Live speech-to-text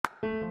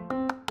Hi,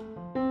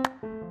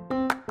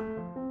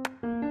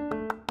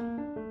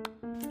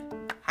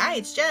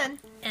 it's Jen.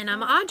 And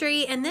I'm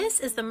Audrey, and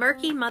this is the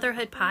Murky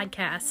Motherhood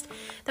Podcast,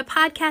 the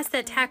podcast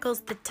that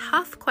tackles the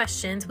tough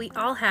questions we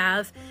all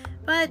have,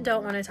 but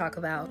don't want to talk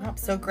about.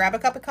 So grab a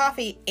cup of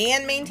coffee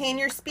and maintain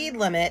your speed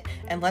limit,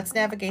 and let's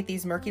navigate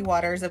these murky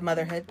waters of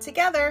motherhood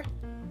together.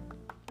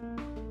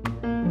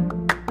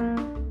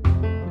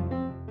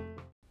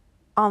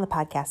 On the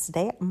podcast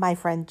today, my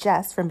friend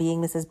Jess from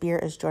Being Mrs. Beer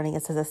is joining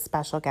us as a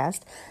special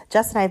guest.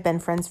 Jess and I have been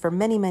friends for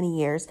many, many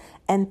years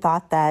and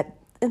thought that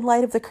in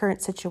light of the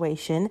current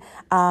situation,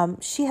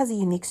 she has a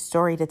unique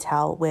story to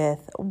tell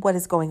with what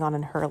is going on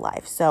in her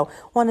life. So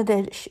wanted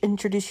to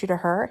introduce you to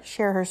her,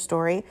 share her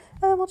story,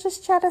 and we'll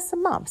just chat as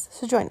some moms.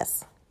 So join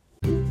us.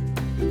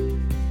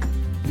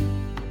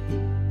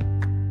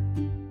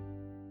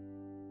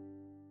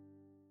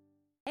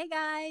 Hey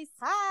guys.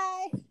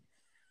 Hi.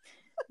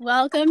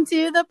 Welcome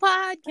to the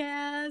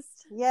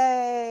podcast.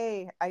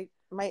 Yay.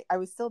 I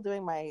was still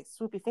doing my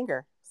swoopy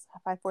finger.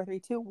 5, 4, 3,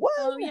 2, 1.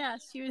 Oh yeah,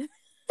 she was.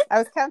 I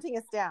was counting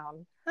us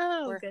down.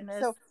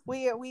 Goodness. So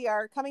we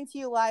are coming to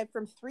you live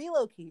from 3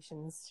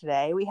 locations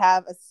today. We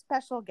have a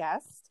special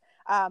guest.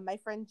 My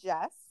friend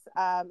Jess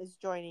is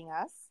joining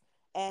us.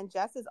 And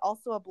Jess is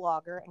also a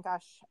blogger. And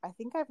gosh, I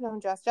think I've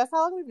known Jess. Jess, how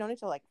long we've known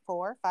each other? Like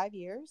 4 or 5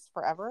 years?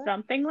 Forever?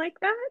 Something like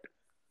that.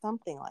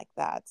 Something like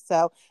that.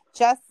 So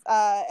Jess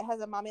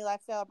has a mommy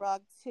lifestyle blog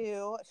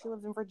too. She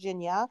lives in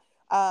Virginia.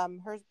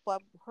 Her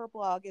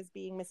blog is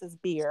Being Mrs.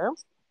 Beer.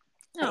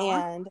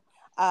 Aww.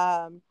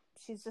 And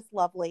she's just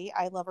lovely.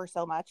 I love her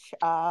so much.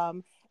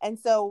 And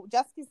so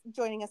Jessica's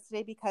joining us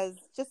today because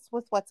just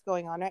with what's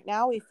going on right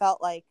now, we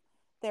felt like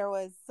there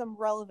was some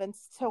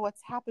relevance to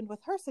what's happened with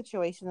her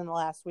situation in the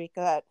last week.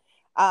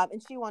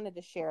 And she wanted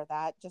to share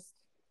that. Just,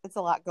 it's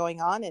a lot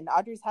going on, and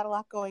Audrey's had a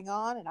lot going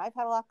on, and I've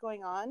had a lot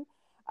going on.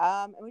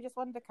 And we just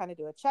wanted to kind of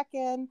do a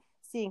check-in,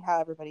 seeing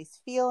how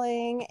everybody's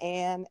feeling,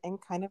 and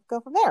kind of go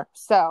from there.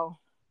 So,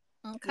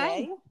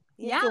 okay.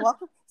 Yeah.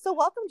 So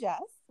welcome,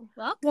 Jess.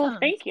 Welcome. Well,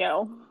 thank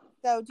you.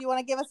 So do you want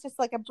to give us just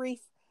like a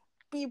brief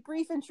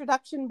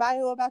introduction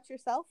bio about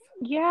yourself?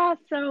 Yeah.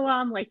 So,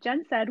 like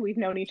Jen said, we've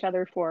known each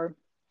other for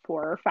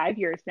 4 or 5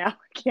 years now.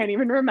 I can't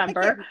even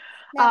remember.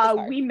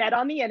 We met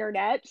on the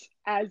internet,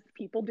 as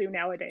people do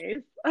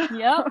nowadays.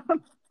 Yep.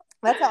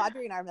 That's how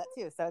Audrey and I met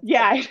too. So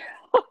yeah.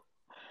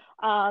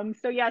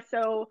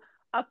 So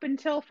up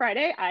until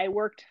Friday, I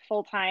worked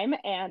full time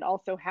and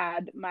also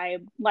had my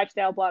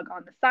lifestyle blog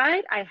on the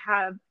side. I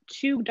have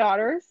 2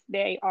 daughters.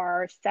 They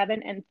are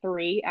 7 and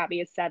 3.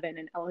 Abby is 7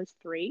 and Ella is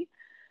 3.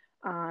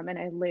 And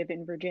I live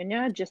in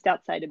Virginia, just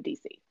outside of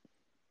DC.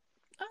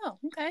 Oh,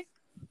 okay.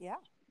 Yeah.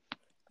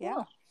 Cool.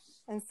 Yeah.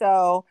 And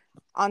so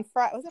on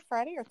Friday, was it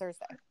Friday or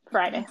Thursday?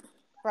 Friday.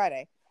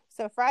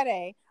 So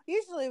Friday,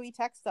 usually we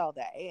text all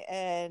day,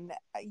 and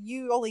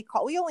we only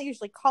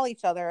usually call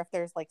each other if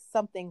there's like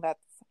something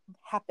that's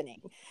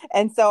happening.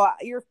 And so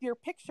your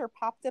picture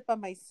popped up on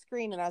my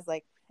screen, and I was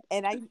like,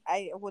 and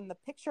I when the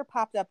picture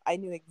popped up, I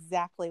knew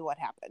exactly what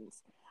happened.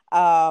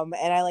 And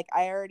I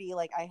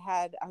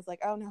was like,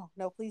 oh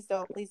no, please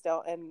don't.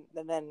 And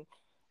then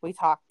we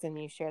talked,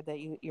 and you shared that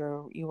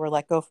you were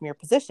let go from your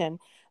position.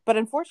 But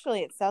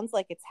unfortunately, it sounds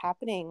like it's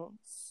happening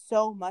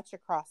so much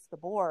across the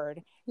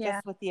board,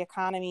 just with the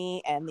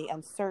economy and the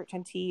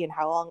uncertainty and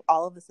how long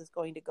all of this is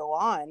going to go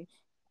on.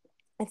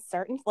 It's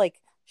starting to,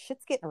 like,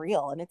 shit's getting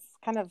real, and it's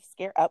kind of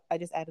scary. I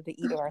just added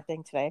the E to our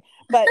thing today,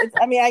 but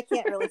I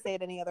can't really say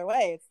it any other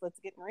way. It's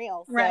getting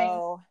real. Right.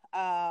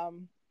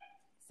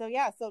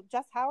 So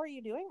Jess, how are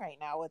you doing right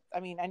now?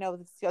 I know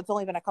it's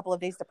only been a couple of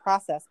days to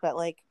process, but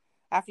like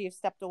after you've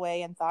stepped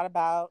away and thought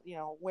about,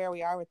 where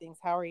we are with things,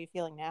 how are you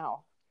feeling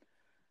now?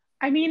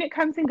 It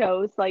comes and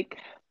goes. Like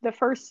the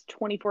first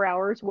 24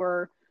 hours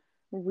were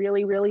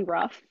really, really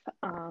rough.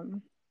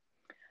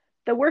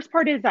 The worst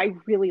part is I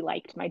really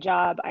liked my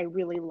job. I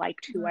really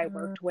liked who I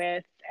worked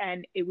with.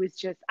 And it was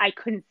just, I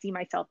couldn't see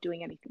myself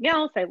doing anything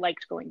else. I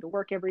liked going to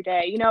work every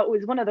day. It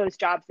was one of those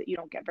jobs that you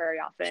don't get very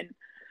often.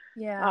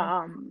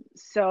 Yeah.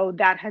 So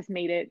that has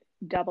made it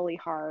doubly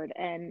hard.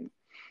 And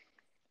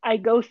I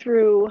go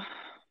through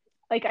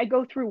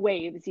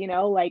waves,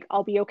 like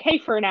I'll be okay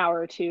for an hour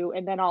or two,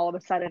 and then all of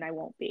a sudden I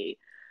won't be.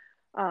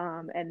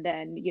 And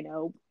then,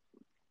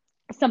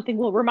 something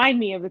will remind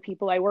me of the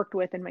people I worked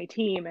with in my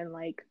team, and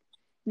like,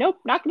 nope,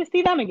 not going to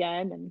see them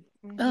again.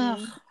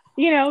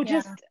 And,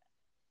 just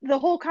the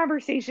whole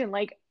conversation,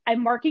 like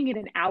I'm marking it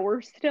in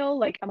hours still.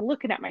 Like I'm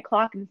looking at my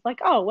clock and it's like,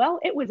 oh, well,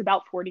 it was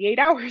about 48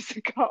 hours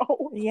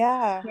ago.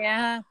 Yeah.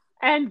 Yeah.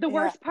 And the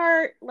worst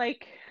part,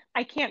 like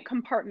I can't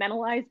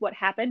compartmentalize what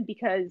happened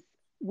because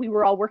we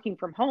were all working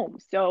from home.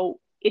 So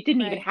it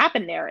didn't even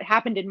happen there. It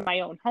happened in my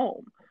own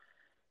home.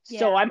 Yeah.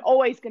 So I'm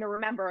always going to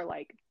remember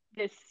like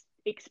this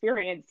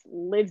experience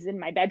lives in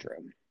my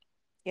bedroom.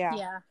 Yeah.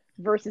 Yeah.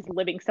 Versus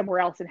living somewhere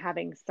else and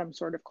having some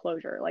sort of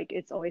closure. Like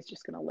it's always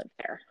just going to live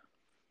there.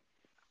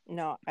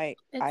 No, I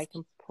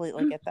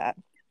completely get that.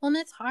 Well, and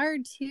it's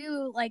hard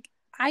too. Like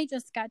I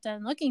just got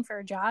done looking for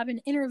a job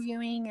and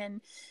interviewing.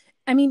 And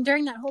I mean,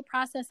 during that whole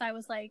process, I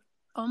was like,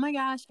 oh my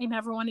gosh, I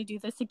never want to do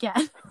this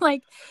again.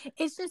 Like,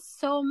 it's just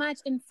so much.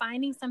 And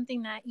finding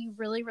something that you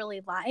really,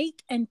 really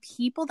like and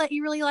people that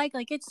you really like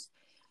it's,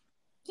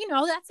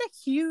 that's a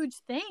huge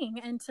thing.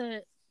 And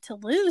to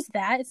lose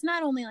that, it's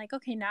not only like,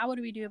 okay, now what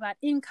do we do about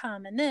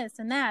income and this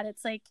and that?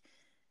 It's like,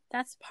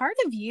 that's part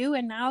of you.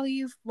 And now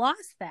you've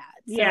lost that.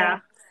 So, yeah.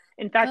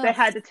 In fact, I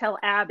had to tell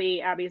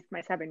Abby's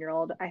my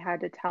 7-year-old. I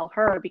had to tell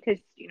her because,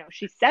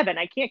 she's 7.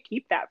 I can't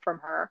keep that from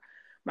her.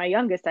 My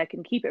youngest, I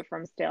can keep it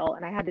from still.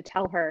 And I had to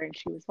tell her, and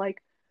she was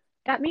like,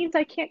 that means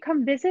I can't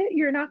come visit?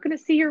 You're not going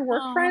to see your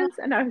work friends?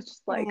 And I was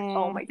just like,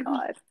 oh my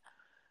God.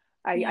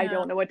 I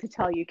don't know what to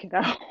tell you,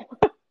 kiddo. I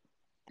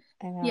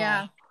know.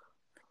 Yeah.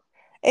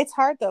 It's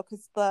hard though,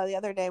 because the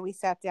other day we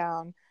sat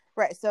down.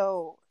 Right.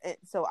 So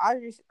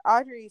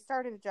Audrey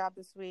started a job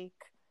this week.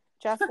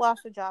 Jeff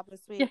lost a job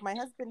this week. Yeah. My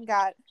husband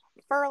got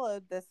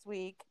furloughed this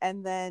week,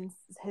 and then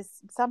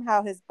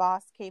somehow his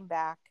boss came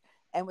back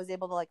and was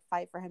able to like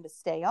fight for him to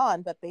stay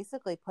on, but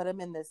basically put him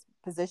in this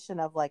position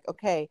of like,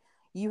 okay,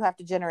 you have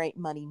to generate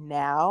money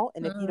now,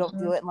 and if you don't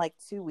do it in like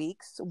 2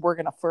 weeks, we're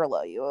gonna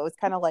furlough you. It was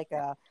kind of like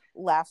a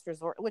last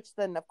resort, which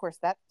then of course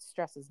that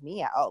stresses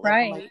me out.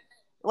 Right.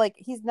 Like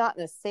he's not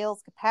in a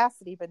sales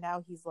capacity, but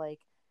now he's like,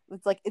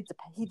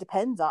 he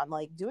depends on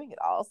like doing it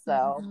all.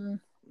 So,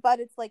 but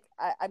it's like,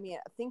 I mean,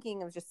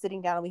 thinking of just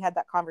sitting down, and we had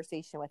that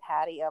conversation with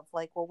Hattie of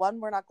like, well, one,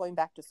 we're not going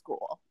back to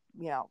school,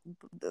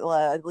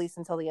 at least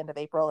until the end of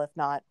April, if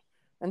not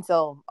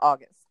until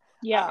August.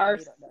 Yeah.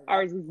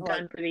 Ours is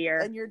done for the year.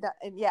 And you're done.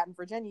 And yeah, in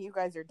Virginia, you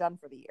guys are done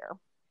for the year.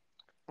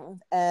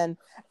 And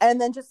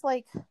then just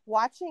like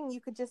watching,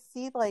 you could just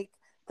see like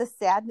the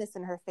sadness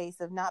in her face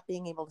of not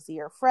being able to see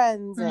her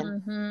friends.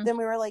 And then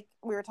we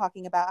were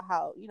talking about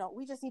how,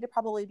 we just need to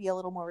probably be a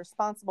little more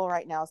responsible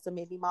right now. So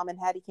maybe Mom and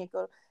Hattie can't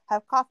go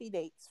have coffee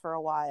dates for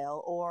a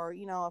while, or,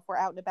 if we're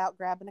out and about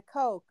grabbing a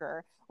Coke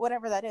or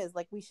whatever that is,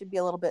 like we should be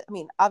a little bit, I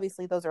mean,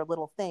 obviously those are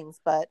little things,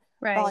 but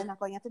probably not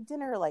going out to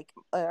dinner, like,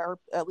 or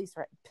at least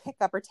pick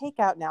up or take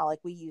out now, like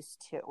we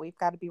used to. We've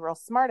got to be real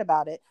smart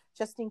about it,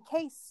 just in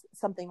case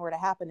something were to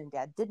happen and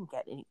Dad didn't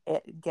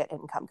get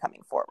income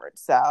coming forward.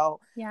 So,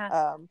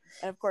 yeah.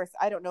 And of course,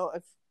 I don't know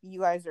if you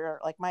guys are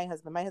like my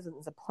husband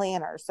is a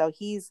planner. So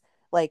he's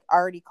like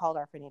already called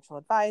our financial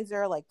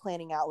advisor, like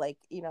planning out like,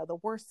 the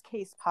worst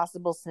case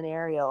possible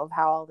scenario of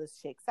how all this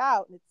shakes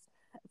out. And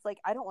it's like,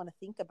 I don't want to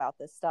think about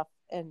this stuff.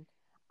 And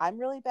I'm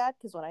really bad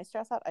because when I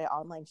stress out, I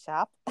online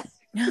shop.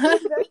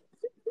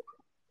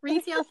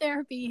 Retail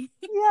therapy.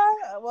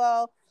 Yeah.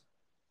 Well,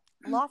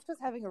 Loft was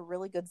having a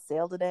really good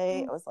sale today.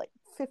 It was like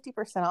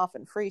 50% off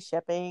and free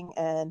shipping.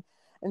 And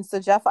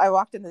so I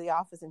walked into the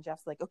office and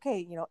Jeff's like,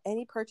 okay,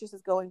 any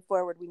purchases going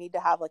forward, we need to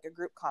have like a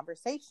group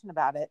conversation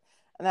about it.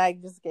 And I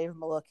just gave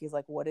him a look. He's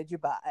like, what did you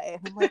buy?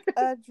 And I'm like,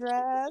 a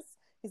dress.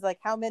 He's like,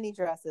 how many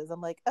dresses? I'm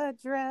like, a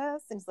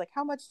dress. And he's like,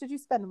 how much did you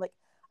spend? I'm like,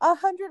 $100.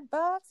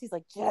 He's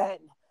like, Jen.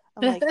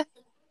 I'm like,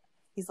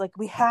 he's like,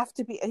 we have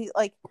to be, he's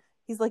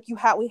like,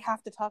 we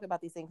have to talk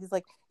about these things. He's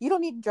like, you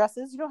don't need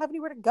dresses. You don't have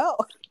anywhere to go.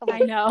 I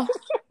know.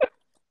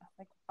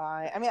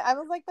 I mean, I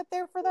was like, but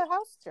they're for the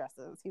house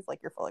dresses. He's like,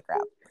 you're full of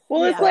crap.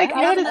 Well, it's like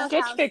I had a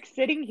Stitch Fix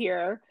sitting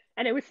here,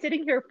 and it was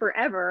sitting here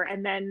forever.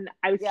 And then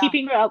I was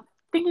thinking about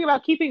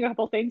keeping a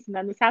couple things, and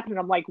then this happened. And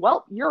I'm like,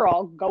 well, you're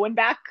all going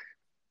back.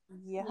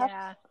 Yep.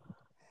 Yeah,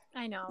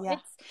 I know. Yeah.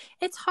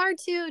 It's hard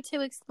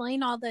to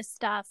explain all this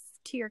stuff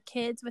to your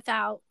kids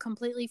without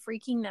completely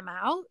freaking them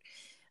out.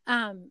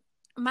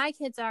 My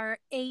kids are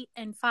 8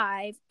 and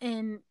 5,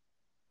 and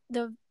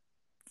the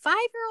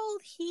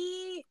 5-year-old,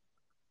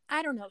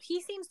 I don't know.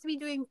 He seems to be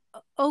doing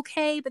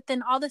okay, but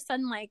then all of a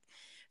sudden, like,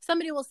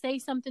 somebody will say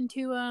something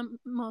to him,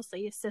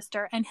 mostly his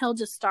sister, and he'll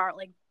just start,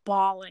 like,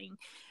 bawling.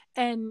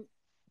 And,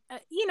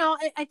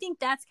 I think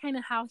that's kind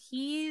of how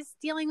he's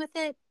dealing with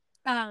it.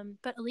 But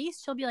at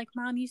least she'll be like,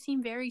 Mom, you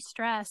seem very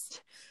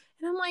stressed.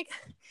 And I'm like,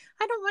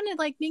 I don't want to,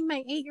 like, make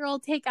my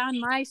 8-year-old take on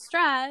my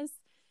stress.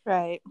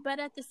 Right. But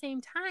at the same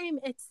time,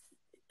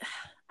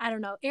 I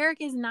don't know. Eric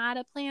is not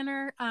a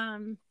planner.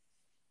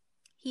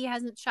 He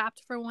hasn't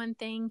shopped for one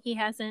thing. He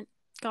hasn't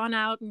gone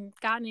out and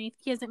gotten anything.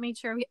 He hasn't made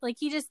sure.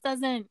 He just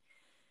doesn't.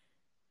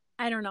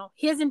 I don't know.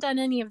 He hasn't done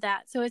any of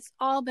that. So it's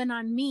all been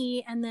on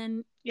me. And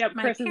then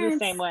Chris is the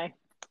same way.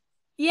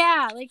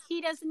 Yeah, like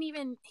he doesn't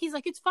even. He's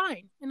like, it's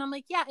fine, and I'm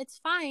like, yeah, it's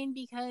fine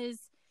because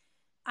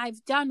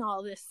I've done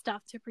all this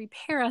stuff to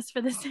prepare us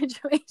for this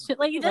situation.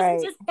 Like it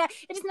doesn't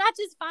it's not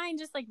just fine,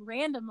 just like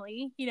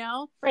randomly,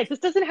 Right. This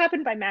doesn't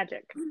happen by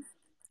magic.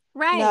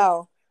 Right.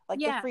 No. Like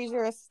the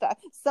freezer is stuck.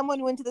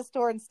 Someone went to the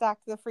store and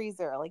stocked the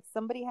freezer. Like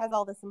somebody has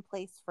all this in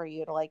place for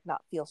you to like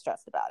not feel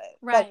stressed about it.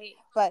 Right.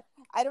 But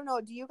I don't know.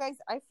 Do you guys?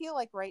 I feel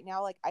like right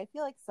now, like I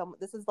feel like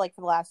this is like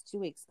for the last 2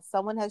 weeks,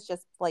 someone has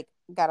just like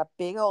got a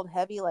big old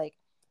heavy like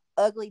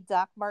ugly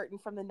Doc Martin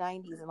from the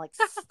 90s and like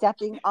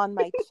stepping on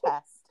my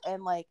chest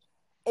and like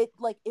it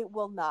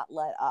will not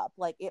let up.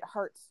 Like it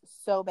hurts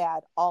so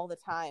bad all the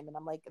time, and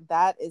I'm like,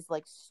 that is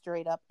like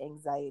straight up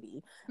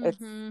anxiety.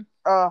 Mm-hmm.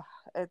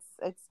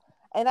 It's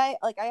and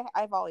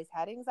I've always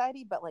had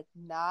anxiety, but like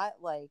not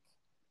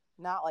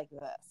not like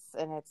this.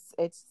 And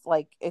it's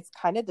like, it's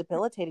kind of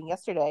debilitating.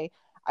 Yesterday,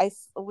 I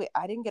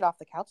didn't get off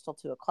the couch till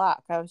 2:00.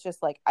 I was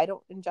just like,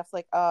 and Jeff's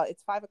like,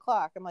 it's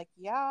 5:00. I'm like,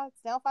 yeah,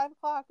 it's now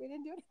 5:00. We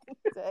didn't do anything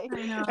today.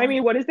 I know. I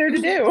mean, what is there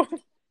to do?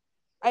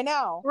 I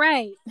know.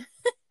 Right.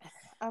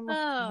 I'm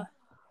Oh,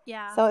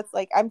 yeah. So it's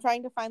like, I'm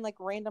trying to find like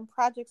random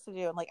projects to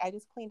do. And like, I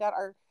just cleaned out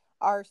our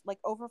like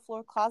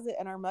overflow closet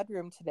in our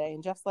mudroom today.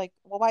 And Jeff's like,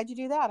 well, why'd you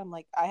do that? I'm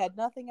like, I had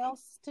nothing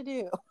else to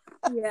do.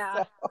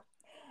 Yeah.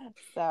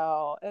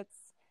 So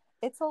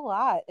it's a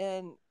lot.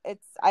 And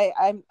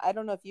I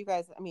don't know if you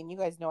guys, I mean, you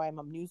guys know I'm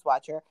a news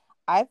watcher.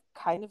 I've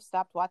kind of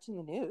stopped watching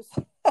the news.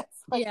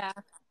 It's like, Yeah.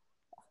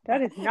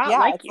 That is not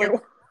like it's you.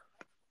 like,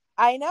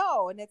 I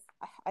know. And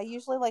I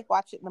usually like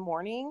watch it in the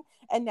morning,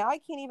 and now I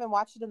can't even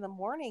watch it in the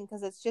morning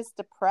because it's just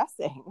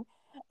depressing.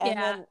 And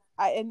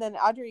Yeah. then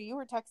Audrey, you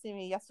were texting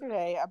me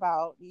yesterday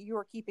about you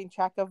were keeping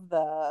track of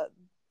the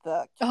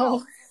Oh,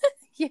 counts.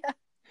 yeah.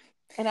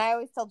 And I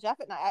always tell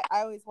Jeff at night,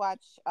 I always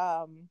watch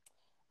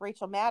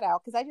Rachel Maddow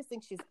because I just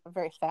think she's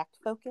very fact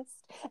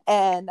focused,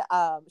 and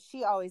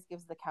she always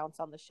gives the counts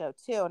on the show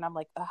too. And I'm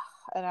like, ugh.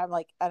 And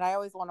I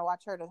always want to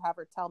watch her to have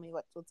her tell me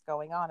what's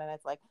going on, and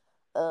it's like,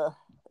 ugh,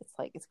 it's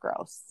like, it's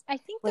gross. I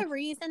think Like, the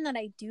reason that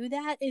I do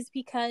that is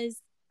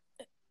because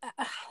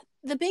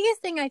the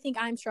biggest thing I think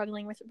I'm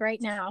struggling with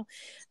right now,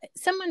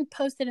 someone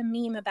posted a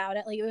meme about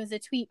it, like it was a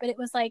tweet, but it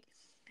was like,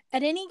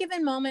 at any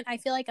given moment, I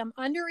feel like I'm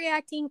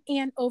underreacting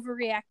and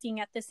overreacting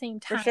at the same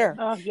time. for sure.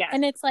 Oh, yeah.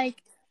 And it's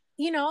like,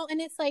 and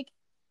it's like,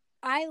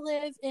 I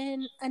live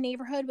in a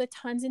neighborhood with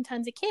tons and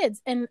tons of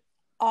kids, and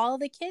all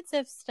the kids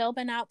have still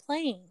been out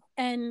playing.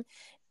 And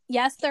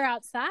yes, they're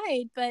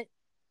outside, but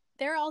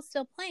they're all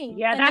still playing.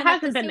 Yeah, And that then at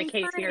hasn't been the same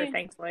case here, time-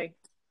 thankfully.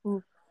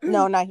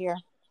 No, not here.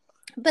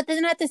 But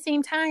then at the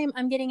same time,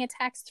 I'm getting a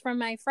text from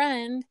my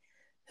friend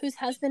whose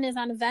husband is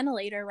on a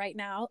ventilator right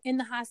now in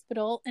the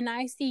hospital in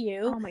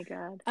ICU. Oh my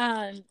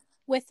God.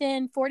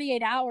 Within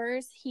 48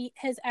 hours,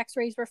 his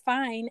x-rays were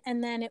fine.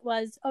 And then it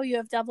was, oh, you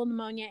have double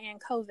pneumonia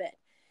and COVID.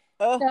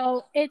 Ugh.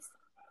 So it's,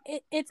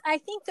 I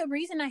think the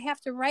reason I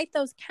have to write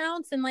those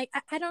counts, and like,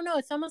 I don't know,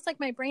 it's almost like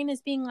my brain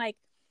is being like,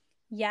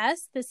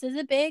 yes, this is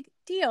a big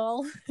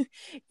deal.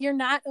 You're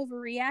not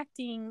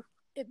overreacting,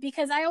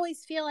 because I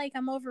always feel like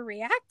I'm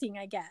overreacting,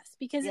 I guess,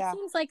 because Yeah. it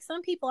seems like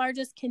some people are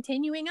just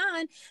continuing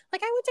on.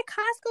 Like, I went to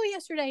Costco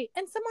yesterday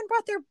and someone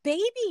brought their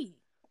baby.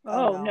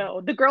 Oh,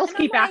 no. The girls And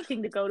keep I'm like-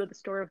 asking to go to the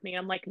store with me.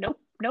 I'm like, nope.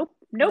 No,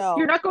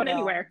 You're not going no.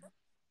 anywhere.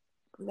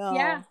 No.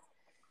 Yeah.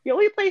 The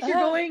only place you're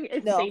Ugh. going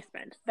is No. the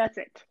basement. That's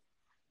it.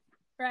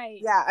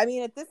 Right. Yeah, I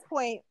mean, at this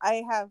point,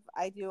 I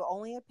do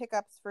only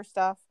pickups for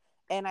stuff,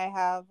 and I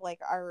have like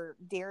our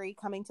dairy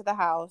coming to the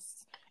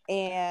house,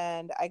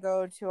 and I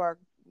go to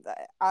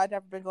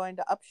I've been going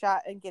to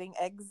Upshot and getting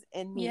eggs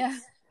and meat. Yeah.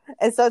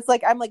 And so it's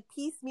like, I'm like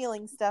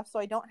piecemealing stuff so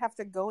I don't have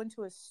to go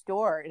into a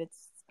store, and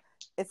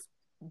it's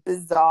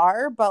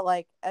bizarre, but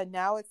like, and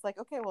now it's like,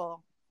 okay,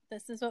 well,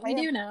 This is what we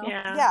do now.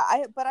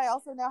 Yeah. but I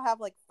also now have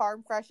like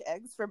farm fresh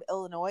eggs from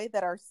Illinois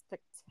that are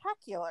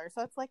spectacular.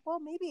 So it's like, well,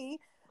 maybe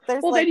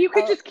there's Well, like, then you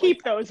could just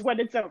keep those when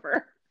it's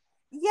over.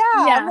 yeah,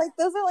 Yeah. I'm like,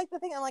 those are like the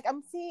thing. I'm like,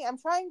 I'm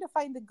trying to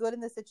find the good in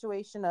the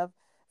situation of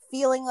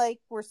feeling like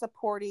we're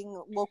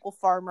supporting local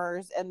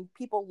farmers and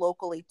people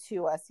locally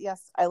to us.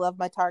 Yes, I love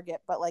my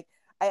Target, but like,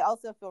 I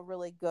also feel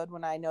really good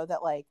when I know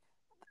that like,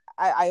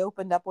 I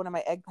opened up one of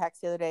my egg packs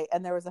the other day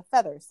and there was a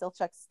feather still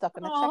stuck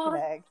in a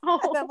chicken egg.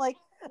 And I'm like,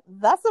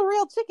 that's a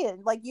real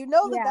chicken. Like,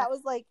 that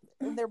was like,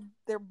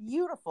 they're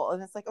beautiful.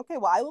 And it's like, okay,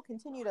 well, I will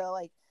continue to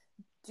like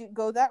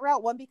go that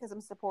route. One, because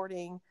I'm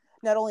supporting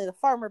not only the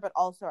farmer, but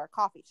also our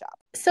coffee shop.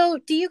 So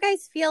do you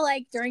guys feel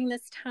like during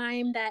this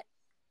time that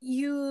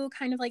you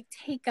kind of like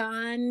take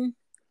on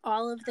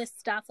all of this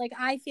stuff? Like,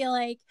 I feel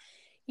like,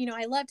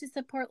 I love to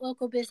support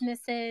local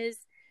businesses.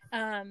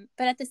 But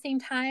at the same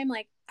time,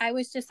 like, I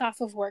was just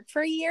off of work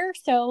for a year,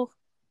 so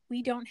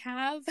we don't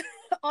have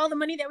all the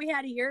money that we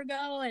had a year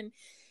ago. And,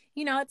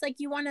 it's like,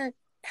 you want to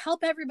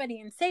help everybody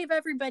and save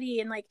everybody.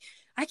 And like,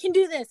 I can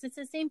do this. It's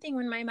the same thing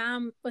when my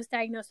mom was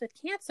diagnosed with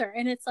cancer.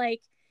 And it's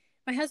like,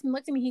 my husband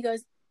looked at me, he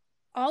goes,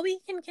 all we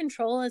can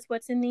control is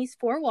what's in these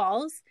four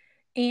walls.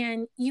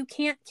 And you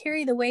can't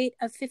carry the weight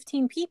of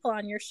 15 people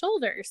on your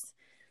shoulders.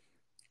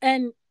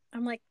 And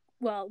I'm like,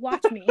 well,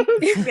 watch me.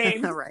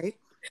 Same. Right.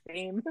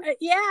 Same.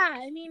 Yeah,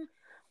 I mean,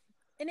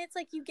 and it's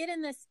like you get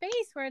in this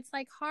space where it's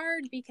like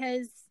hard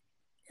because,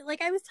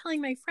 like I was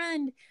telling my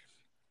friend,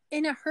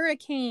 in a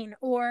hurricane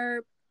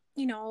or,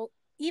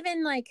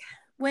 even like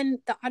when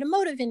the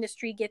automotive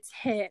industry gets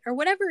hit or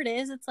whatever it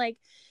is, it's like,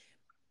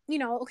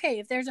 okay,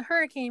 if there's a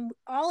hurricane,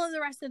 all of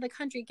the rest of the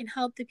country can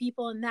help the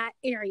people in that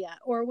area.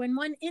 Or when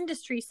one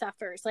industry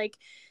suffers, like,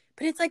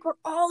 but it's like we're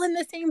all in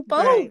the same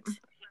boat. Right.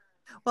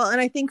 Well,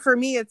 and I think for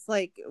me, it's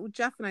like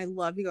Jeff and I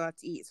love to go out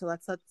to eat. So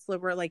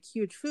we're like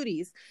huge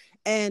foodies.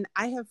 And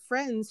I have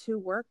friends who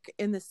work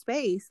in the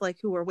space, like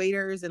who are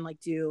waiters and like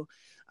do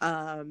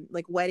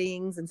like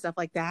weddings and stuff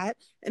like that.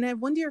 And I have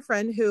one dear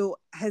friend who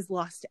has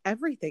lost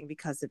everything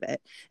because of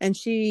it. And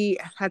she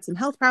had some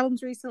health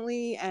problems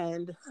recently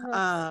and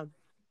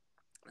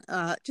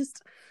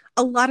just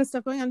a lot of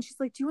stuff going on.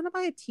 She's like, do you want to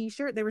buy a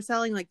t-shirt? They were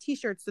selling like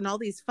t-shirts, and all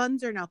these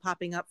funds are now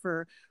popping up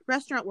for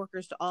restaurant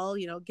workers to all,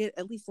 get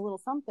at least a little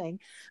something.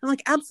 I'm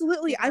like,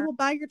 absolutely. I will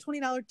buy your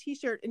 $20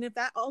 t-shirt. And if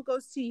that all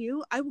goes to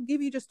you, I will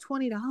give you just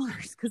 $20.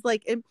 Cause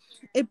like it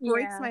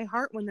breaks my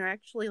heart when they're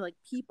actually like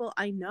people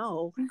I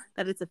know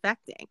that it's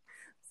affecting.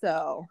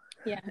 So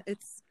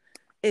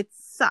it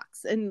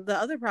sucks. And the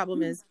other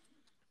problem is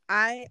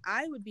I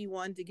would be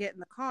one to get in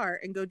the car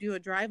and go do a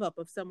drive up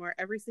of somewhere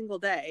every single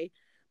day.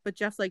 But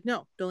Jeff's like,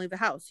 no, don't leave the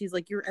house. He's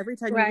like, every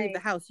time you leave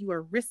the house, you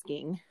are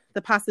risking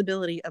the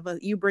possibility of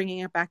you bringing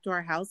it back to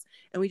our house.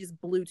 And we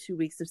just blew 2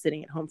 weeks of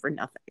sitting at home for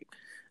nothing.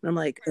 And I'm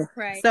like,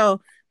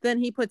 so then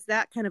he puts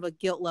that kind of a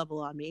guilt level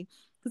on me,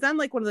 because I'm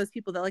like one of those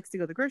people that likes to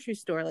go to the grocery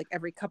store like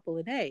every couple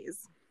of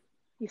days.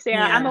 You see,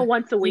 I'm a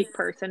once a week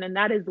person, and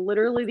that is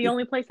literally the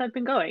only place I've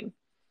been going.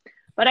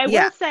 But I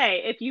will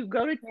say, if you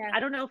go to,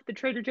 I don't know if the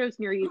Trader Joe's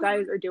near you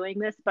guys are doing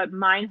this, but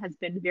mine has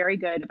been very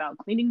good about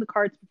cleaning the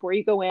carts before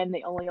you go in.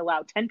 They only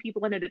allow 10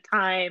 people in at a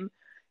time.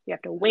 You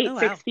have to wait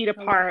 6 feet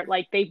apart.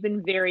 Like, they've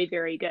been very,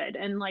 very good.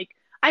 And like,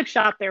 I've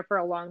shopped there for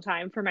a long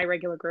time for my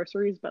regular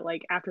groceries, but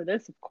like after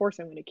this, of course,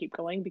 I'm going to keep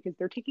going because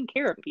they're taking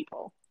care of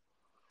people.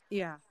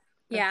 Yeah.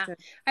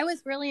 I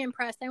was really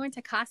impressed. I went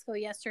to Costco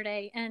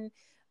yesterday, and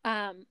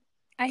I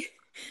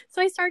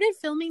started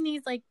filming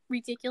these like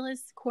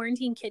ridiculous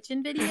quarantine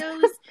kitchen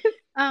videos.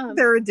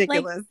 They're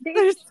ridiculous.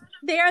 Like,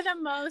 they are the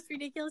most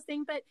ridiculous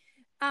thing, but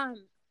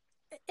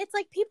it's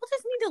like people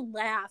just need to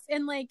laugh.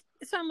 And like,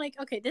 so I'm like,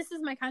 okay, this is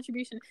my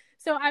contribution.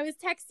 So I was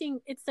texting,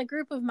 it's a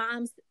group of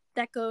moms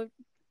that go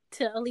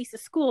to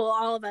Elisa's school,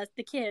 all of us,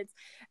 the kids.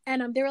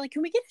 And they were like,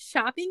 can we get a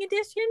shopping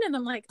edition? And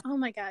I'm like, oh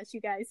my gosh, you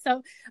guys.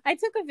 So I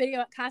took a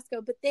video at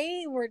Costco, but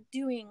they were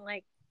doing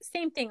like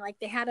same thing. Like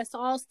they had us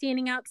all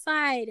standing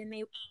outside, and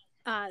they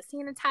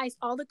sanitized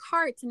all the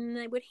carts, and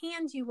they would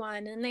hand you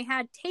one, and they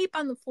had tape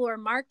on the floor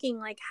marking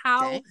like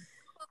how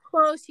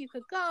close you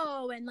could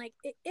go. And like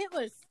it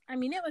was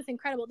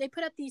incredible. They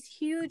put up these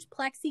huge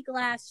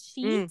plexiglass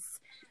sheets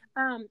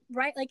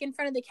right like in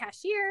front of the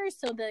cashiers,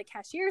 so the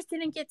cashiers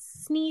didn't get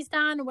sneezed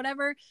on or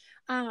whatever.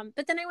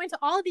 But then I went to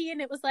Aldi,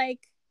 and it was like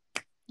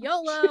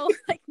YOLO.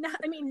 Like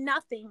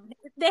nothing.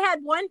 They had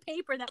one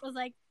paper that was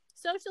like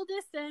social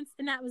distance,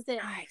 and that was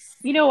it. Nice.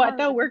 You know what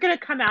though, we're gonna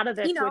come out of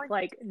this with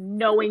like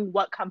knowing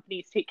what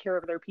companies take care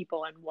of their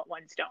people and what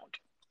ones don't.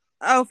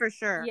 Oh, for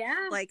sure.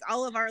 Yeah. Like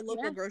all of our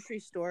local grocery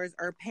stores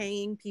are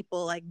paying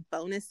people like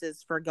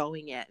bonuses for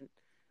going in.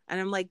 And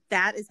I'm like,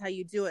 that is how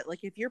you do it.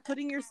 Like if you're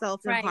putting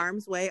yourself in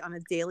harm's way on a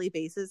daily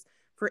basis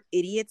for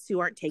idiots who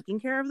aren't taking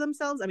care of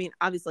themselves. I mean,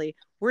 obviously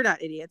we're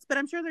not idiots, but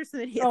I'm sure there's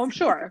some idiots. Oh, I'm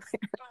sure.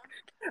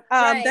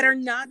 That are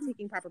not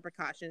taking proper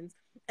precautions,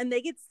 and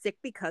they get sick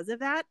because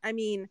of that. I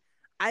mean,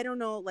 I don't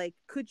know, like,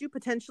 could you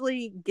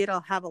potentially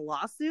have a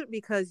lawsuit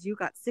because you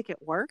got sick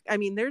at work? I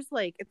mean, there's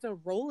like, it's a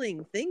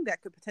rolling thing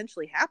that could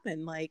potentially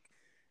happen. Like,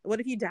 what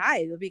if you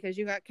died because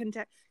you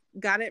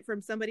got it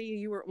from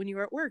somebody when you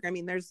were at work? I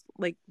mean, there's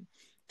like,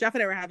 Jeff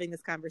and I were having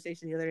this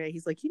conversation the other day.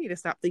 He's like, you need to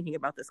stop thinking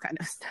about this kind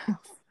of stuff.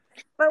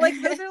 But like,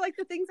 those are like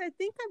the things I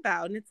think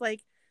about. And it's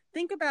like,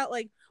 think about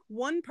like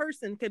one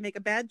person could make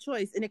a bad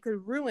choice and it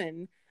could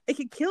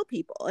kill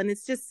people. And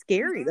it's just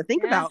scary to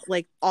think about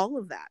like all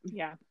of that.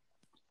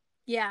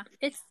 Yeah,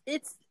 it's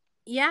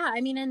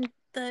I mean, and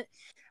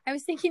I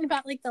was thinking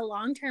about like the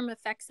long-term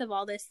effects of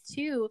all this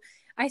too.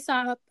 I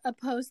saw a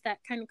post that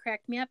kind of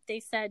cracked me up. They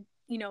said,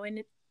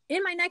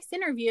 in my next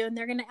interview, and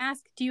they're going to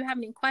ask, do you have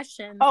any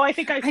questions? Oh, I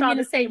think I saw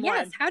the same one.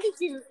 Yes. How did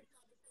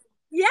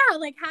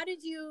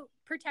you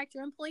protect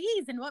your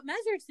employees, and what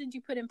measures did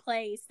you put in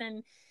place?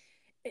 And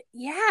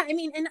I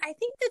mean, and I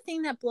think the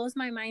thing that blows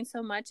my mind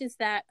so much is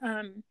that,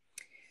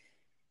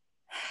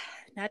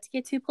 not to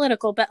get too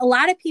political, but a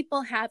lot of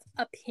people have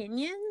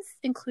opinions,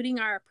 including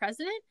our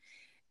president.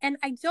 And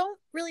I don't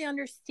really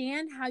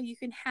understand how you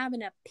can have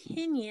an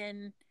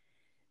opinion.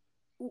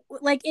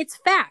 Like, it's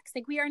facts.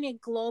 Like, we are in a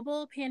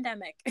global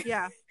pandemic.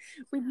 Yeah.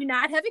 We do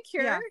not have a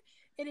cure. Yeah.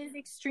 It is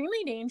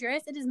extremely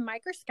dangerous. It is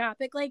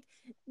microscopic. Like,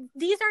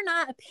 these are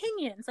not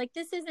opinions. Like,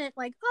 this isn't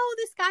like, oh,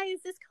 the sky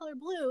is this color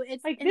blue.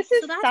 It's like, this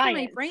is science.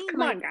 My brain,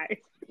 Come on, guys.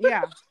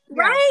 Yeah.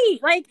 Right.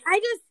 Like,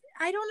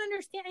 I don't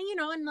understand,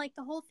 and like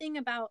the whole thing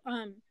about,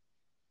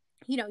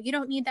 you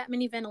don't need that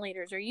many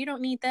ventilators, or you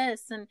don't need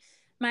this. And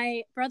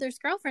my brother's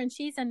girlfriend,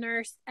 she's a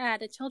nurse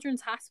at a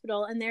children's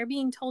hospital, and they're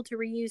being told to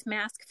reuse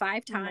masks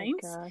 5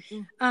 times.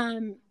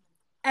 And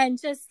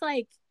just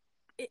like,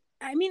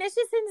 it's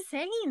just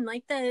insane.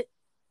 Like this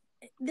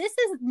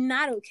is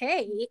not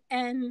okay.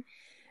 And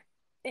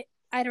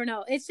I don't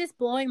know. It's just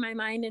blowing my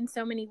mind in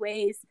so many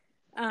ways.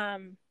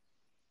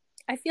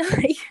 I feel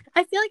like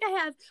I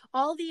have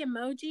all the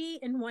emoji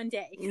in one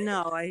day.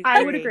 No,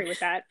 I would agree with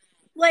that.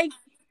 Like,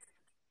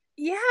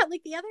 yeah,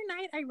 like the other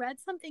night I read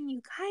something,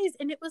 you guys,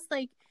 and it was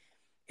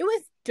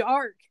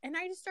dark, and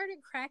I just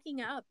started cracking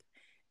up,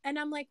 and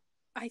I'm like,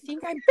 I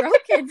think I'm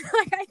broken.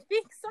 Like, I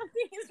think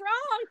something is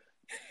wrong.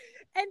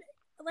 And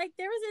like,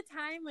 there was a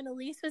time when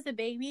Elise was a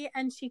baby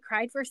and she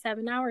cried for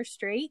 7 hours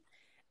straight,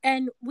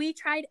 and we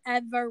tried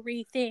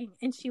everything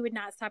and she would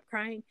not stop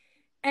crying.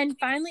 And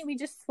finally, we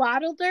just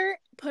swaddled her,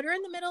 put her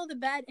in the middle of the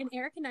bed, and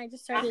Eric and I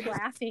just started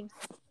laughing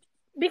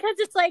because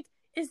it's like,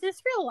 is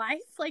this real life?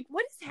 Like,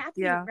 what is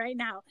happening right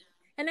now?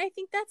 And I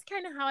think that's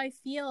kind of how I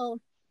feel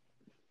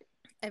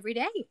every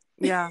day.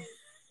 Yeah.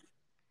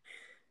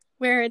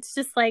 Where it's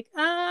just like,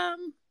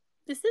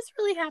 is this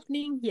really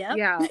happening? Yep.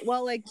 Yeah.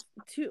 Well, like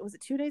 2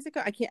 days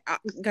ago? I can't,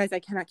 guys, I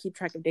cannot keep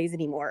track of days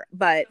anymore.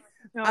 But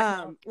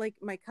like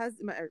my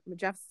cousin,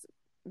 Jeff's,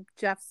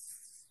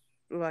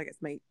 well, I guess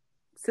my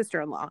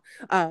sister-in-law,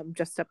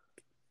 Jeff's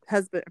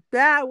husband.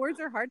 Words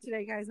are hard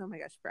today, guys. Oh my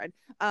gosh, Fred.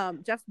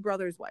 Jeff's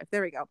brother's wife.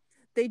 There we go.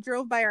 They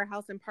drove by our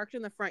house and parked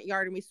in the front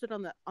yard, and we stood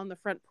on the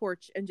front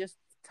porch and just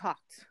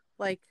talked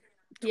like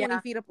 20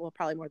 feet up. Well,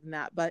 probably more than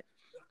that, but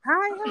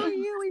hi, how are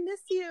you? We miss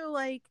you.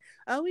 Like,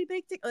 oh, we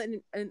baked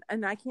it.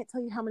 And I can't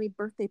tell you how many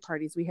birthday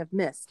parties we have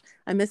missed.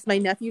 I missed my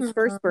nephew's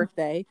first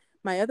birthday,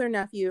 my other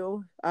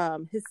nephew,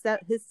 his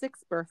 6th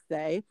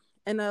birthday,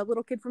 and a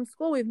little kid from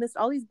school. We've missed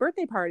all these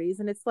birthday parties.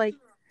 And it's like,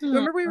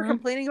 remember we were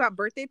complaining about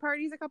birthday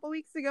parties a couple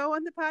weeks ago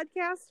on the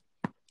podcast?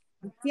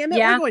 Damn it,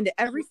 we're going to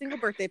every single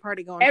birthday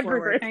party going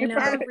forward. I know.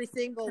 Every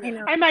single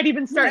one. I might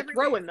even start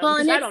throwing them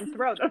because I don't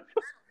throw them.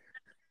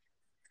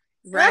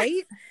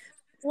 Right?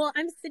 Well,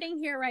 I'm sitting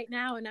here right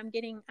now and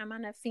I'm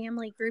on a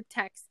family group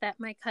text that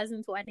my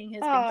cousin's wedding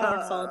has been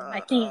canceled.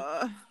 I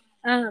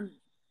can't.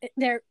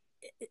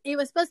 It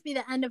was supposed to be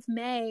the end of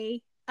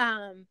May.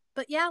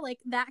 But yeah, like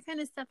that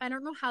kind of stuff. I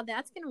don't know how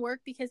that's going to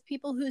work because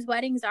people whose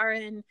weddings are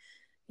in,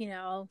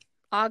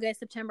 August,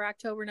 September,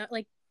 October, not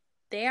like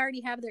they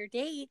already have their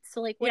dates.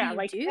 So like, what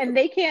do you do? And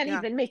they can't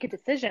even make a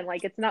decision.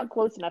 Like it's not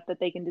close enough that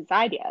they can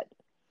decide yet.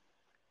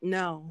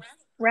 No.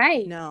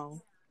 Right.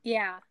 No.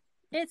 Yeah.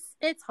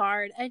 It's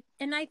hard. I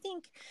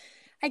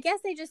guess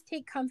I just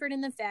take comfort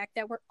in the fact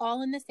that we're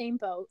all in the same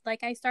boat.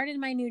 Like I started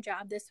my new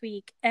job this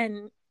week,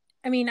 and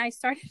I mean, I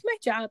started my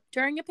job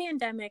during a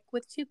pandemic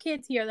with 2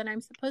 kids here that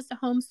I'm supposed to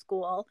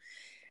homeschool.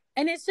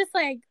 And it's just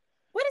like,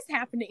 what is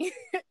happening?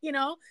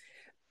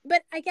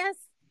 But I guess,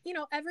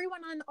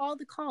 everyone on all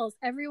the calls,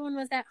 everyone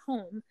was at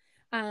home.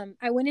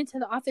 I went into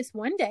the office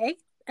one day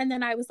and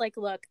then I was like,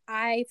 look,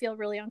 I feel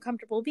really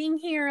uncomfortable being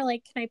here.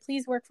 Like, can I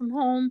please work from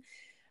home?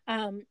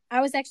 I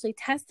was actually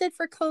tested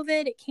for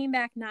COVID. It came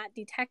back not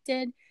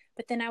detected,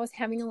 but then I was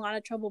having a lot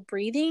of trouble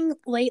breathing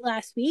late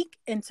last week.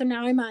 And so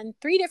now I'm on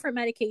 3 different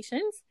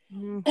medications.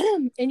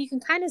 And you can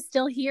kind of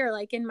still hear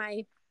like in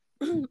my,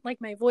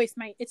 like my voice,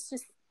 it's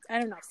just, I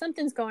don't know,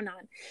 something's going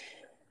on.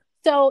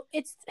 So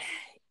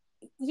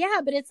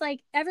but it's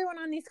like everyone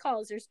on these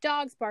calls, there's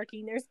dogs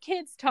barking, there's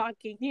kids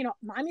talking,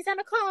 mommy's on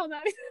a call.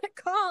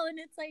 And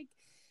it's like,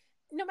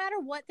 no matter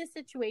what the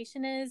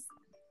situation is,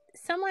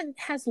 someone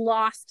has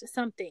lost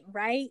something,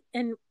 right?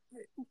 And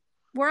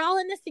we're all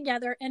in this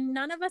together, and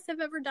none of us have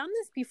ever done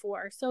this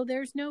before, so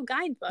there's no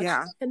guidebook.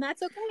 And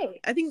that's okay.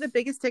 I think the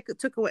biggest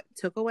took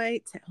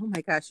away. Oh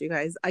my gosh, you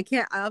guys! I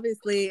can't.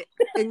 Obviously,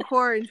 in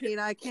quarantine,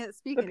 I can't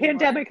speak. The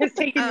pandemic has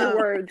taken your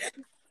words.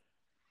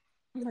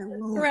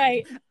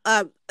 Right.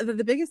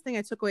 The biggest thing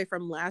I took away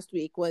from last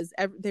week was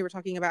they were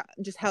talking about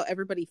just how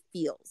everybody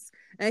feels.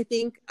 And I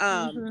think,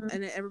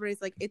 and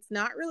everybody's like, it's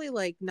not really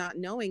like not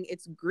knowing,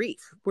 it's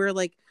grief. We're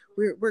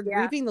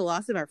grieving the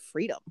loss of our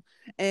freedom.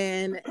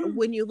 And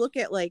when you look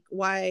at like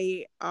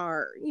why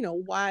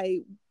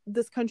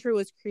this country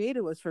was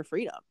created was for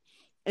freedom.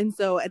 And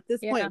so at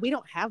this point, we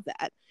don't have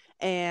that,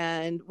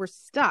 and we're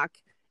stuck.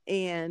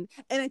 And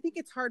I think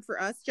it's hard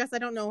for us, Jess. I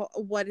don't know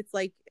what it's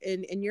like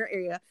in your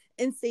area.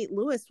 In St.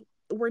 Louis,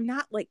 we're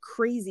not like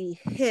crazy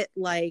hit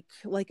like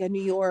a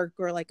New York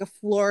or like a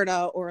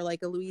Florida or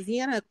like a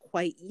Louisiana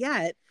quite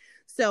yet.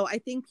 So I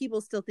think people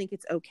still think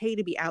it's okay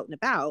to be out and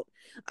about.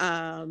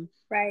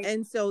 Right.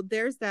 And so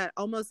there's that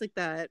almost like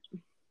that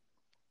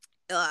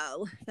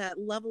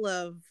level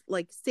of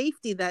like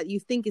safety that you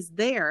think is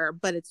there,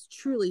 but it's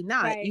truly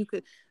not. Right.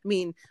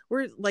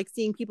 We're like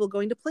seeing people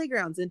going to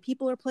playgrounds, and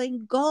people are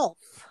playing golf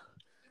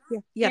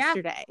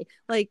yesterday.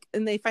 Like,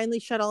 and they finally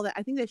shut all that.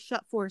 I think they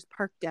shut Forest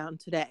Park down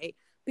today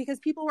because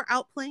people were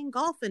out playing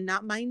golf and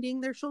not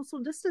minding their social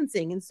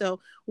distancing. And so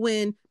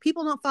when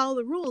people don't follow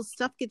the rules,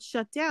 stuff gets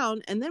shut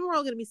down, and then we're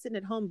all going to be sitting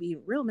at home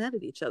being real mad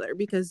at each other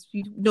because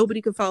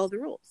nobody could follow the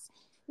rules.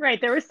 Right.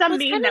 There was some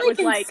meme that was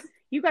like,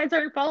 you guys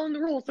aren't following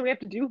the rules, so we have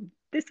to do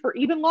this for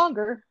even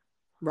longer.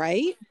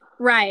 Right?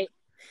 Right.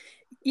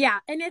 Yeah.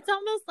 And it's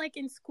almost like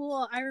in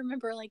school, I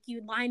remember like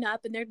you'd line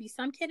up and there'd be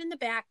some kid in the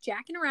back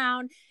jacking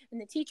around, and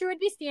the teacher would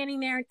be standing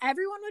there and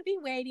everyone would be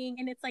waiting.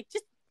 And it's like,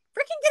 just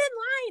freaking get in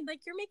line.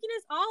 Like, you're making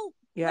us all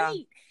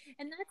wait.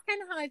 And that's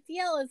kind of how I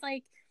feel is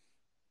like,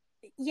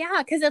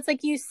 because it's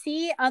like you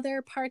see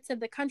other parts of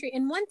the country.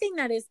 And one thing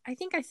that is, I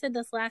think I said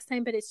this last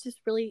time, but it's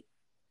just really,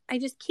 I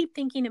just keep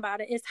thinking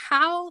about it, is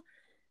how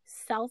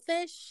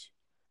selfish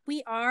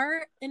we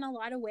are in a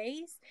lot of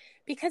ways,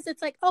 because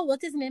it's like, oh, well,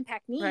 it doesn't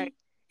impact me. Right.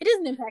 It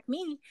doesn't impact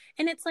me.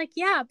 And it's like,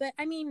 but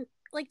I mean,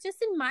 like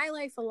just in my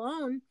life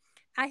alone,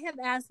 I have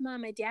asthma.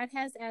 My dad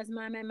has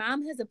asthma. My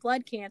mom has a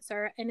blood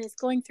cancer and is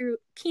going through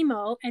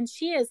chemo. And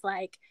she is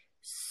like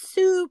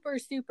super,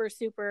 super,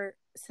 super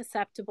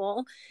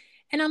susceptible.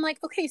 And I'm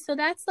like, okay, so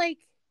that's like,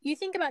 you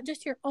think about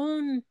just your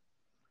own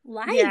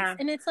life, Yeah.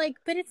 and it's like,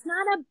 but it's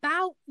not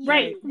about you.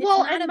 Right. It's Well,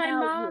 not and my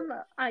about mom,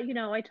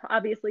 I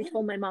obviously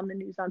told my mom the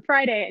news on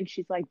Friday, and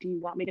she's like, "Do you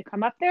want me to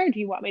come up there? Do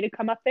you want me to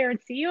come up there and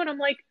see you?" And I'm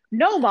like,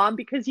 "No, Mom,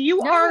 because you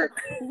No. are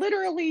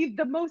literally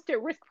the most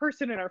at-risk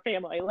person in our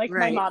family. Like, my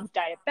Right. mom's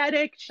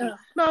diabetic, she Ugh.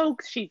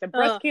 smokes, she's a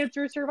breast Ugh.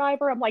 cancer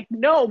survivor." I'm like,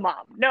 "No,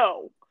 Mom,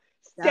 no.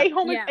 Stay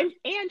home." Yeah.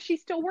 And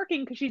she's still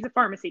working because she's a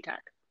pharmacy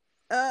tech.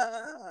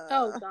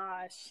 Oh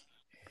gosh.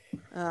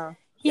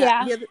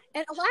 Yeah. Yeah.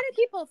 And a lot of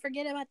people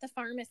forget about the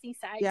pharmacy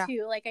side Yeah.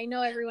 too. Like, I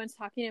know everyone's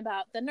talking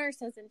about the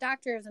nurses and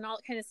doctors and all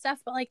that kind of stuff,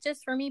 but like,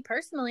 just for me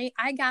personally,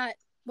 I got,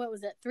 what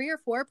was it, 3 or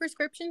 4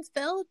 prescriptions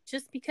filled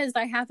just because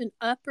I have an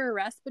upper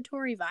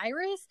respiratory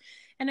virus.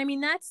 And I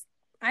mean,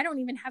 I don't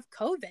even have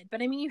COVID,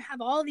 but I mean, you have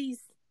all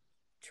these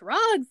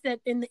drugs that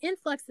in the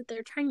influx that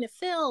they're trying to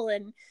fill,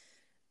 and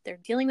they're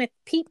dealing with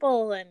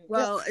people, and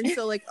well, and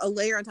so like a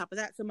layer on top of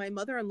that. So my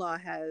mother-in-law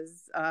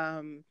has,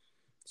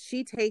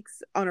 she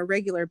takes on a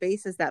regular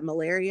basis that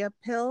malaria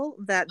pill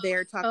that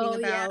they're talking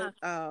about,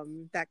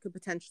 that could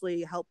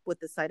potentially help with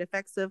the side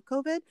effects of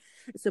COVID.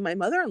 So my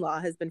mother-in-law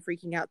has been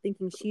freaking out,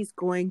 thinking she's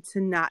going to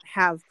not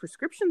have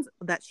prescriptions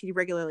that she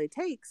regularly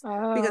takes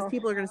because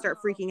people are going to start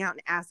freaking out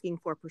and asking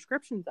for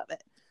prescriptions of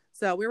it.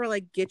 So we were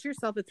like, get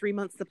yourself a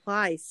 3-month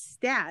supply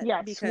stat.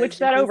 Yeah, because switch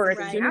that over as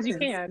Right. soon as you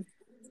can.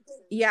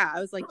 Yeah, I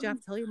was like,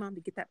 Jeff, tell your mom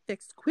to get that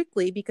fixed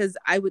quickly, because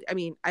I would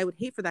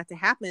hate for that to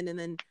happen, and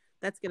then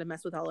that's gonna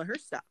mess with all of her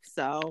stuff.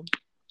 So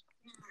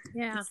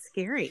yeah, it's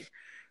scary,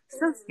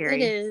 so scary.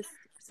 it is.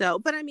 So,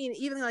 but I mean,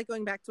 even like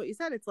going back to what you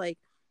said, it's like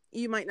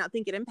you might not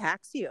think it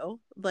impacts you,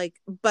 like,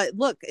 but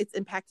look, it's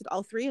impacted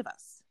all 3 of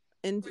us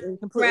in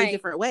completely Right.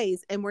 different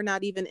ways, and we're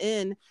not even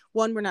in,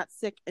 1, we're not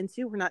sick, and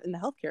 2, we're not in the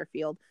healthcare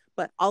field,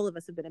 but all of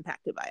us have been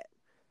impacted by it.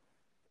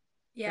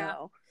 Yeah.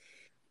 So,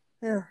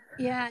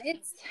 yeah,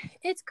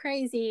 it's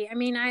crazy. I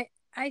mean, I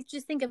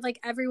just think of like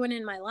everyone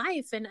in my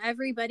life, and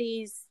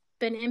everybody's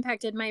been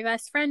impacted. My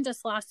best friend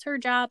just lost her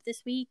job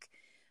this week.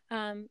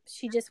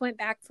 She just went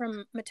back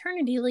from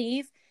maternity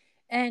leave,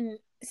 and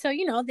so,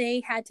 you know, they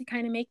had to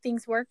kind of make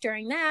things work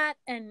during that.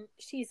 And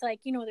she's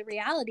like, you know, the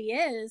reality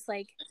is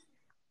like,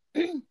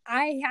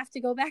 I have to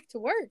go back to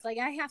work. Like,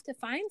 I have to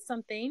find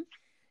something.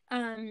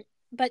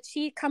 But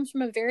she comes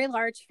from a very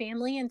large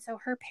family, and so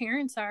her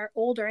parents are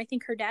older. I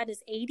think her dad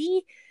is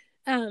 80.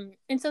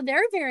 And so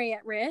they're very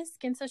at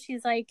risk. And so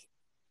she's like,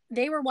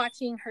 they were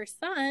watching her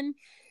son,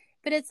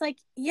 but it's like,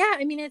 yeah,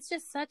 I mean, it's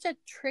just such a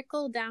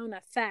trickle down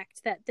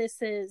effect that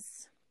this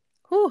is,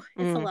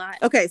 it's a lot.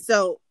 Okay,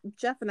 so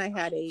Jeff and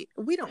I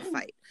we don't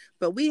fight,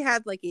 but we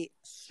had like a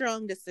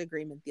strong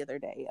disagreement the other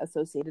day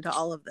associated to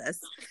all of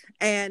this.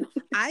 And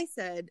I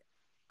said,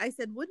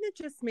 wouldn't it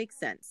just make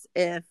sense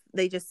if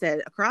they just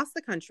said, across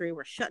the country,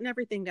 we're shutting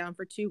everything down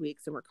for 2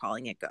 weeks and we're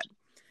calling it good?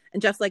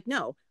 And Jeff's like,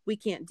 no, we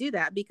can't do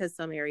that because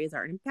some areas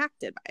aren't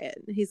impacted by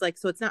it. And he's like,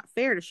 so it's not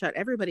fair to shut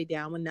everybody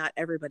down when not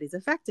everybody's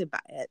affected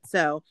by it.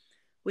 So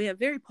we have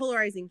very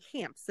polarizing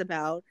camps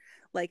about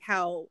like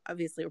how,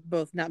 obviously, we're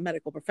both not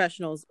medical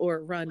professionals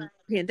or run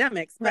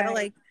pandemics, but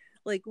Right.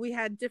 like we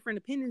had different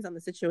opinions on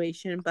the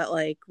situation, but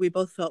like we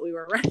both felt we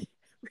were right.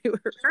 We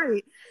were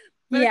right.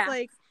 But Yeah. it's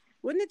like,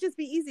 wouldn't it just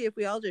be easy if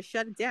we all just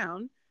shut it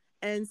down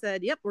and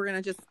said, yep, we're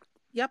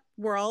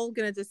all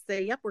going to just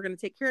say, yep, we're going to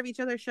take care of each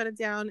other, shut it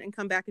down, and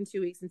come back in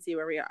 2 weeks and see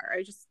where we are.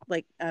 I just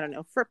like, I don't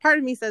know. For part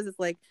of me says it's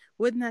like,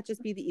 wouldn't that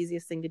just be the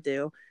easiest thing to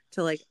do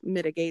to like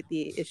mitigate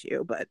the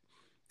issue? But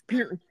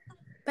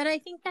I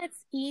think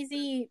that's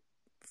easy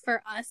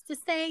for us to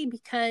say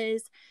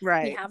because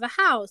right. we have a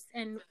house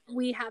and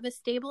we have a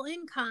stable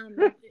income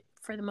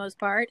for the most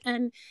part.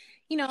 And,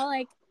 you know,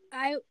 like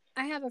I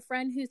have a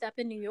friend who's up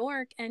in New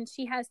York, and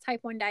she has type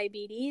 1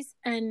 diabetes,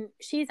 and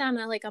she's on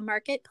a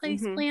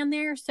marketplace plan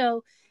there.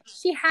 So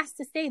she has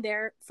to stay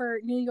there for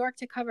New York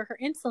to cover her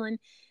insulin,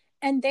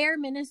 and they're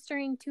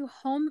ministering to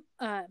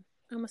I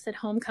almost said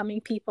homecoming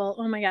people.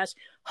 Oh my gosh.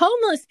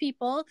 Homeless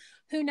people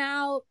who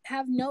now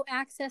have no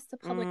access to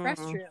public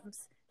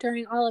restrooms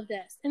during all of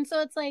this. And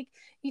so it's like,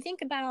 you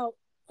think about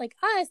like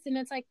us, and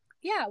it's like,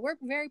 yeah, we're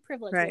very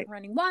privileged. Right. We have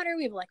running water,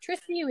 we have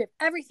electricity, we have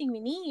everything we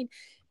need.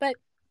 But,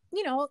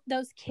 you know,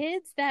 those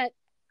kids that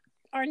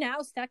are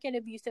now stuck in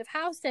abusive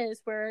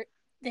houses where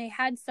they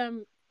had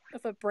some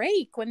of a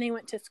break when they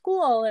went to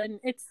school, and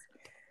it's,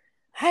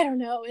 I don't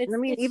know. It's, I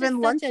mean, it's even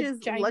lunches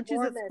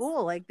ginormous... at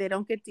school, like they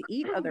don't get to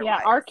eat otherwise. Yeah,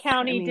 our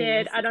county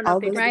did. I don't know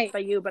if they did Right. this by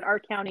you, but our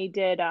county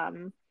did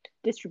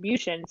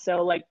distribution.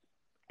 So like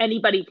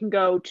anybody can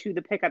go to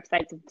the pickup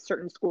sites of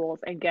certain schools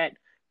and get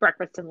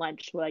breakfast and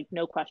lunch, like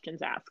no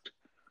questions asked.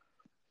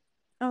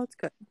 Oh, it's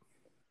good.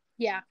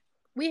 Yeah.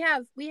 We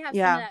have some of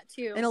that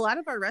too. And a lot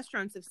of our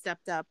restaurants have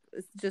stepped up,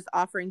 just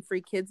offering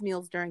free kids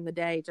meals during the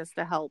day just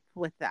to help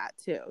with that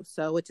too.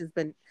 So which has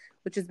been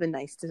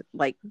nice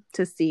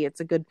to see.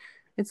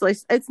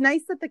 It's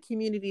nice that the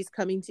community's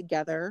coming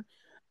together.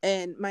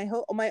 And my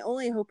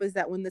only hope is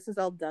that when this is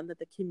all done, that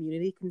the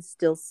community can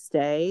still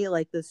stay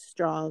like the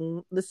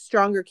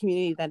stronger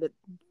community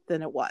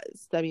than it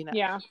was. I mean,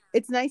 Yeah.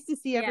 it's nice to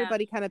see Yeah.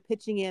 everybody kind of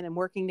pitching in and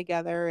working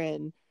together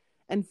and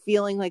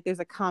feeling like there's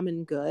a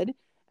common good.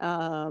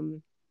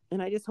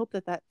 And I just hope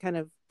that kind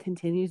of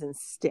continues and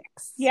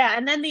sticks. Yeah.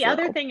 And then the So-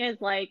 other thing is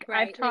like,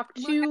 Right. I've talked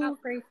Like, to, look out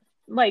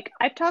for-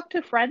 I've talked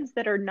to friends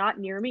that are not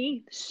near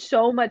me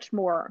so much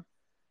more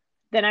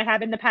than I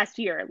have in the past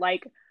year.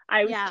 Like,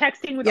 I was Yeah.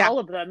 texting with Yeah. all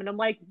of them, and I'm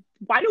like,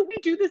 why don't we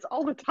do this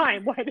all the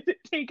time? Why did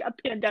it take a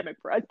pandemic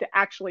for us to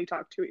actually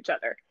talk to each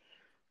other?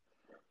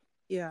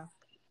 Yeah.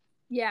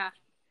 Yeah.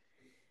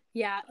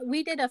 Yeah.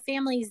 We did a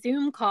family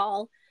Zoom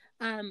call.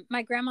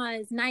 My grandma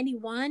is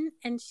 91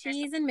 and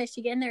she's in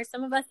Michigan. There's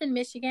some of us in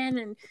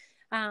Michigan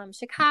and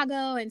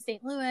Chicago and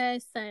St.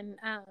 Louis and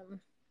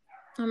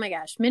oh my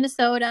gosh,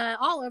 Minnesota,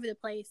 all over the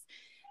place.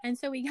 And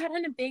so we got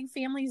on a big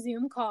family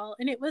Zoom call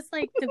and it was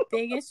like the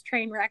biggest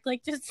train wreck.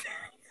 Like just,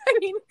 I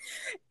mean,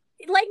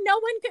 like no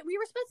one could, we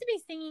were supposed to be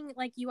singing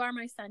like You Are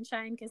My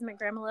Sunshine because my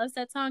grandma loves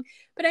that song.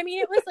 But I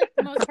mean, it was like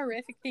the most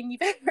horrific thing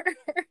you've ever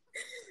heard.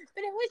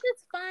 But it was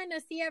just fun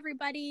to see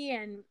everybody.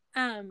 And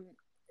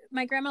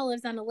my grandma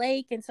lives on a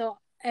lake. And so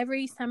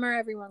every summer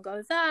everyone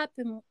goes up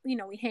and, you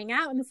know, we hang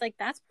out and it's like,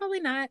 that's probably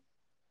not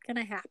going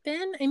to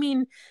happen. I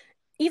mean,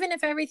 even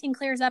if everything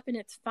clears up and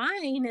it's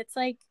fine, it's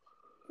like,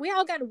 we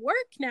all got to work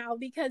now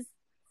because,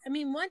 I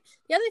mean,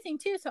 the other thing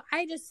too, so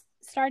I just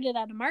started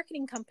at a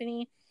marketing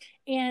company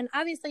and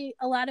obviously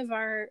a lot of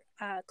our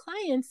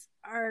clients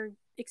are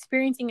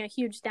experiencing a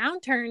huge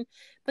downturn,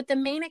 but the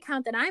main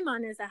account that I'm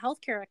on is a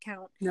healthcare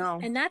account. No.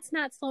 And that's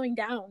not slowing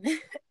down.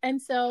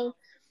 And so,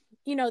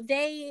 you know,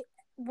 they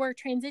were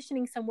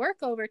transitioning some work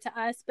over to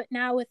us, but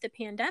now with the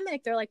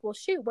pandemic, they're like, well,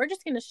 shoot, we're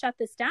just going to shut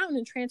this down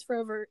and transfer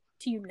over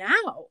to you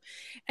now.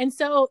 And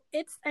so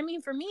it's, I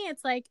mean, for me,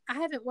 it's like, I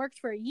haven't worked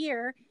for a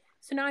year.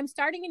 So now I'm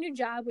starting a new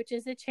job, which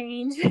is a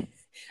change.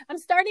 I'm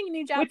starting a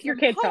new job With your from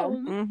kids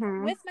home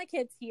Mhm. with my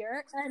kids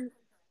here. And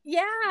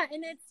yeah,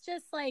 and it's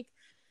just like,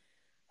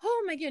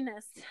 oh my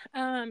goodness.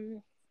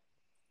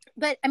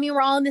 But I mean,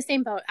 we're all in the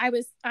same boat. I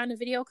was on a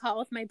video call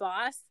with my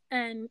boss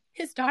and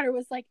his daughter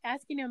was like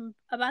asking him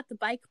about the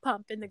bike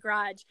pump in the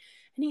garage.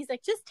 And he's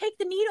like, just take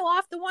the needle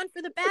off the one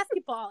for the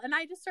basketball. And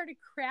I just started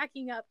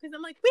cracking up because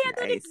I'm like, we had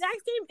that Nice.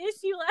 exact same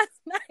issue last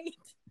night.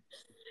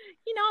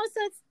 You know,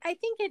 so I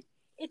think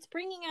it's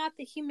bringing out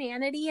the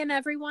humanity in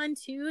everyone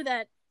too,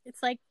 that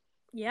it's like,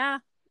 yeah,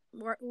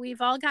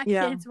 we've all got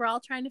Yeah. kids. We're all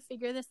trying to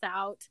figure this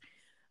out.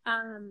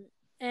 And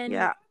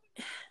Yeah.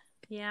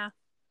 yeah,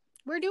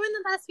 we're doing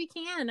the best we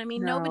can. I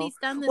mean, No. nobody's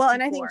done this Well, before,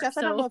 and I think, Jess,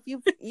 I don't so- know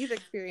if you've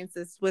experienced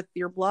this with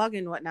your blog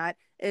and whatnot,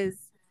 is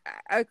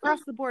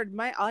across the board,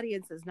 my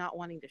audience is not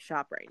wanting to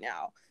shop right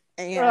now.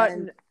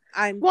 And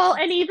I'm Well,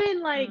 and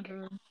even like,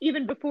 Mhm.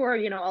 even before,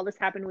 you know, all this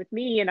happened with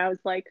me and I was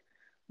like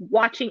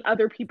watching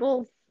other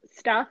people's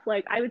stuff,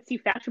 like I would see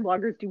fashion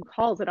bloggers do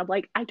hauls and I'm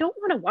like, I don't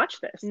want to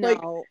watch this.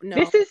 Like, no.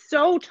 this is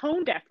so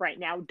tone deaf right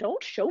now.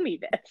 Don't show me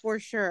this. For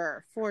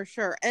sure.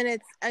 And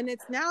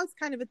it's now it's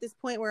kind of at this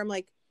point where I'm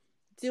like,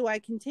 do I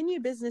continue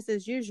business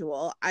as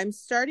usual? I'm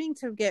starting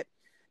to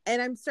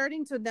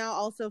now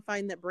also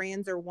find that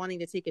brands are wanting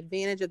to take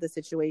advantage of the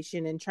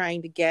situation and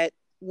trying to get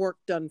work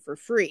done for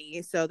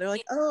free. So they're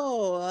like,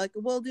 oh, like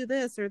we'll do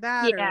this or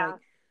that, Yeah. or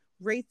like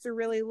rates are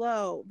really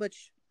low,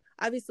 which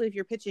obviously if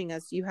you're pitching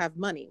us, you have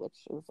money,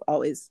 which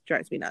always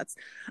drives me nuts.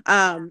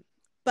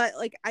 But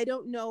like, I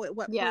don't know at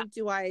what point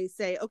do I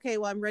say, okay,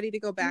 well, I'm ready to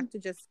go back to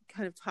just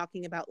kind of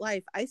talking about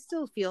life. I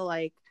still feel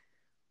like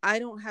I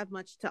don't have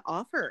much to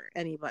offer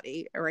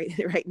anybody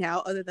right now,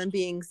 other than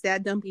being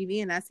sad, dumpy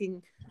me and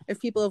asking if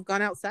people have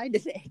gone outside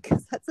today,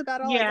 because that's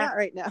about all I got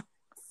right now.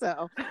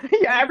 So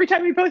yeah, every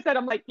time you post that,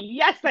 I'm like,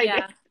 yes, I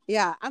did.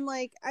 Yeah, I'm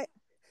like, I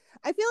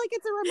feel like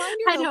it's a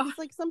reminder. I know. It's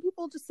like some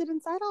people just sit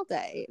inside all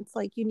day. It's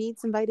like you need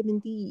some vitamin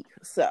D.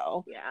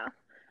 So Yeah.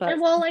 but,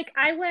 And well, like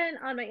I went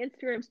on my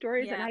Instagram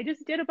stories and Yeah. I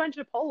just did a bunch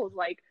of polls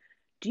like,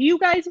 do you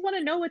guys want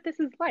to know what this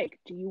is like?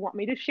 Do you want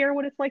me to share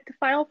what it's like to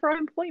file for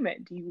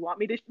unemployment? Do you want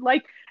me to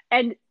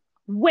and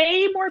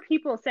way more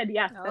people said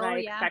yes than I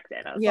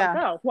expected. I was like,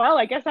 oh, well,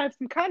 I guess I have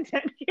some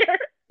content here.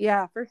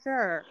 Yeah, for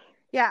sure.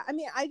 Yeah, I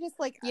mean, I just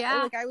like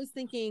I was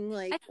thinking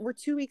like we're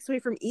 2 weeks away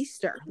from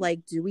Easter.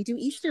 Like, do we do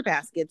Easter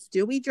baskets?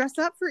 Do we dress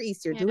up for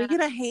Easter? Do we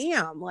get a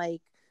ham?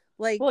 Like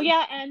well,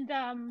 yeah,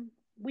 and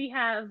we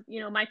have,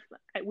 you know,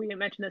 we didn't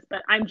mention this,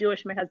 but I'm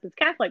Jewish, my husband's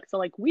Catholic, so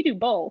like we do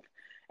both.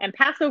 And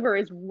Passover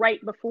is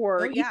right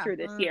before Easter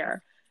this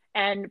year.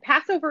 And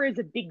Passover is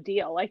a big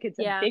deal. Like it's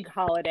a big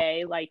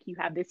holiday. Like you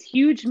have this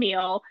huge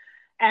meal.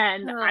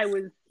 And I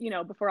was, you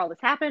know, before all this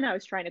happened, I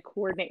was trying to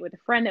coordinate with a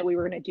friend that we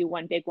were going to do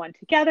one big one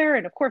together.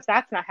 And of course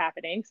that's not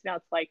happening. So now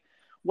it's like,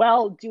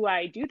 well, do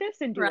I do this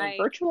and do a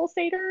virtual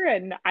Seder?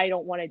 And I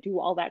don't want to do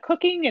all that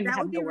cooking and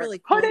have nowhere to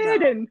put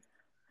it. And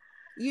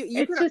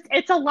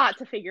it's a lot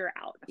to figure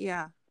out.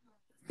 Yeah.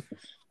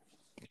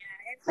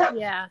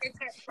 Yeah.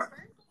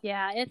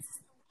 Yeah.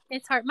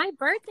 It's hard. My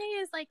birthday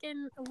is like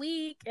in a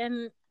week.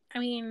 And I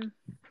mean,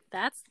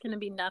 that's going to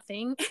be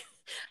nothing.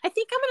 I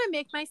think I'm going to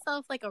make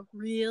myself like a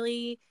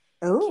really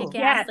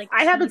kick-ass, like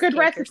I have a good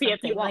cheesecake recipe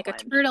if you want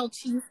like a turtle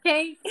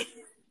cheesecake.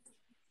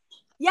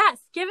 Yes,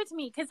 give it to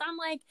me. Because I'm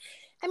like,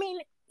 I mean,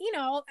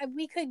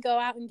 we could go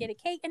out and get a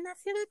cake. And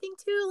that's the other thing,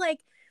 too. Like,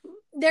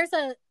 there's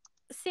a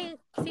St.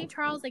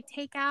 Charles, like,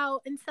 takeout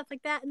and stuff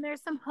like that. And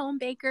there's some home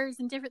bakers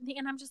and different things.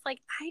 And I'm just like,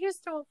 I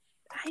just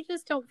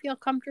don't feel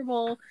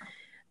comfortable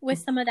with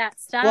some of that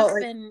stuff. Well,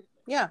 like, and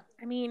yeah,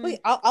 I mean, wait,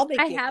 I'll make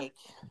you a cake.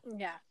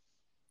 Yeah.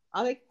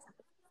 I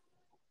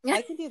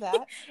can do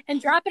that.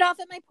 And drop it off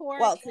at my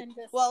porch.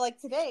 Like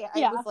today, I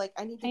was like,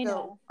 I need to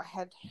go.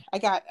 I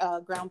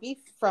got ground beef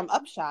from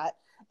Upshot,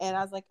 and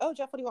I was like, oh,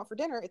 Jeff, what do you want for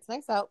dinner? It's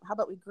nice out. How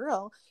about we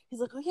grill? He's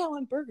like, oh yeah, I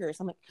want burgers.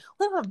 I'm like,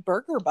 well, I don't have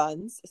burger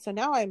buns, so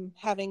now I'm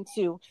having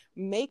to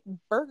make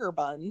burger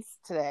buns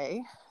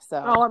today. So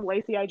I'm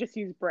lazy. I just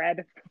use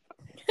bread.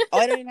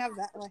 I don't even have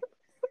that.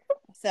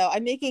 So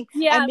I'm making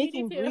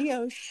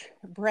brioche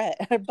bread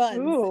buns.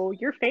 Ooh,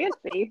 you're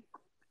fancy.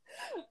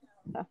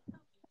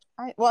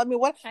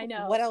 What I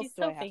know. What else She's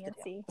do so I have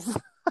fancy. to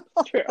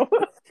do? True.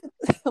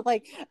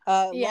 Like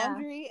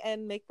laundry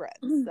and make bread.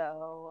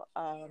 So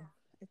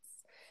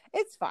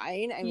it's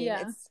fine. I mean,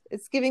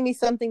 it's giving me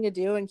something to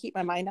do and keep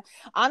my mind.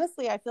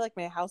 Honestly, I feel like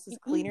my house is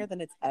cleaner than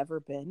it's ever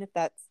been. If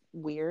that's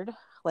weird,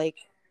 like.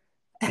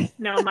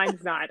 No,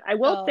 mine's not. I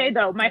will say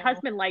though, my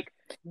husband like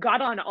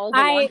got on all the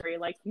laundry.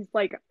 Like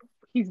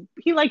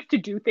he likes to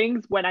do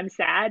things when I'm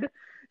sad.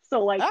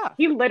 So like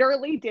he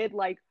literally did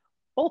like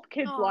both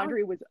kids'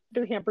 laundry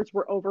the hampers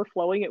were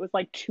overflowing. It was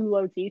like 2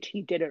 loads each.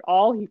 He did it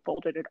all. He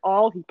folded it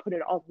all. He put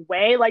it all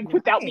away, like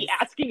without me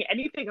asking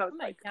anything. I was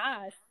like,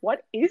 gosh,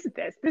 what is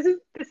this? This is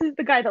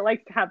the guy that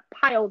likes to have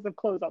piles of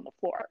clothes on the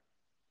floor.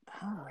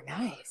 Oh,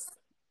 nice.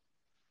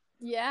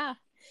 Yeah.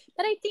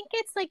 But I think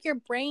it's like your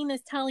brain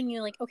is telling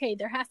you like, okay,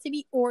 there has to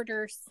be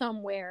order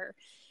somewhere.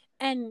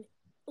 And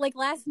like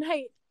last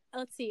night,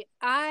 let's see,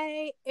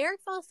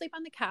 Eric fell asleep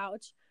on the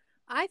couch.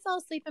 I fell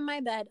asleep in my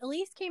bed.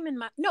 Elise came in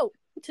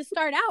to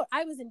start out,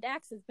 I was in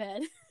Dax's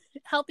bed,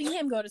 helping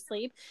him go to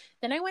sleep.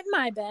 Then I went in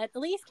my bed.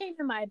 Elise came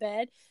to my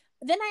bed.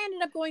 Then I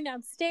ended up going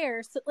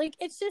downstairs. So, like,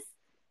 it's just,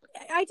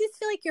 I just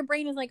feel like your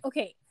brain is like,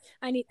 okay,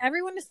 I need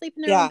everyone to sleep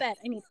in their own bed.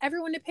 I need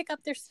everyone to pick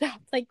up their stuff.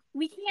 Like,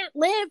 we can't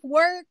live,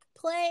 work,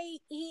 play,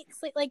 eat,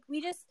 sleep. Like,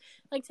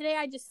 today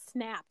I just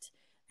snapped.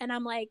 And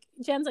I'm like,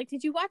 Jen's like,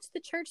 did you watch the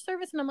church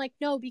service? And I'm like,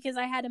 no, because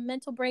I had a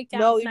mental breakdown.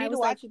 No, you need to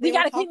watch it. We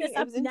got to clean this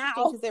up now.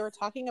 Because they were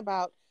talking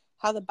about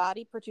how the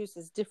body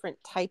produces different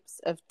types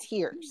of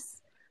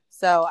tears.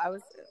 So I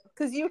was,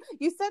 because you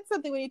said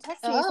something when you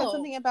texted me, you said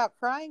something about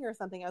crying or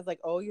something. I was like,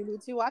 oh, you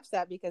need to watch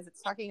that because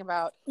it's talking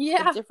about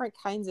the different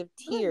kinds of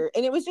tear.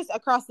 And it was just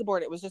across the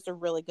board. It was just a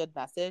really good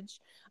message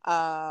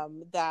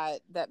that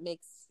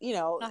makes,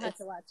 I'll have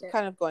to watch it.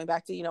 Kind of going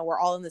back to, we're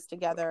all in this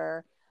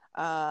together.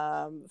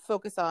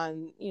 Focus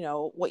on,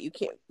 what you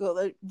can't,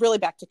 really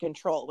back to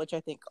control, which I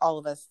think all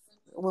of us,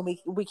 when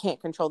we can't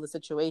control the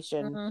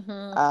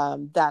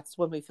situation, that's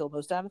when we feel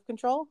most out of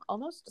control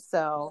almost.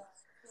 So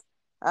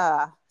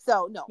no.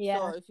 So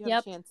if you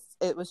have a chance,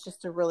 it was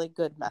just a really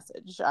good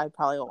message. I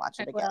probably will watch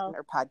it again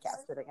or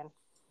podcast it again.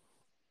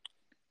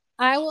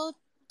 I will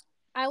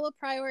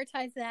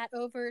prioritize that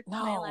over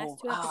my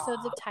last 2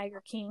 episodes of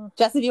Tiger King.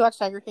 Jess, have you watched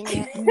Tiger King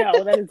yet?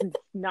 No, that is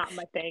not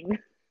my thing.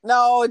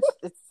 No,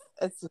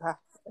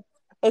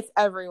 it's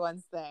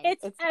everyone's thing.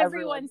 It's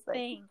everyone's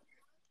thing.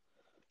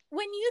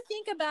 When you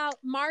think about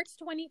March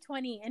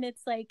 2020 and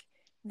it's like,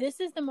 this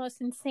is the most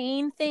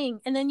insane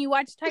thing. And then you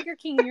watch Tiger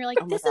King and you're like,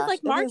 is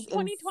like March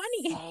 2020.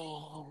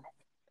 Insane.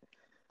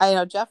 I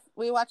know, Jeff,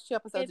 we watched 2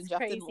 episodes and Jeff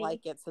crazy. didn't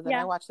like it. So then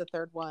I watched the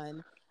third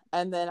one.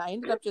 And then I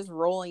ended up just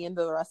rolling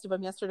into the rest of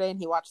them yesterday. And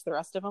he watched the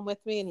rest of them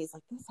with me. And he's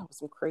like, this was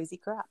some crazy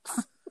crap.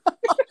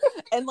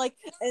 and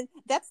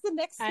that's the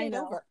next state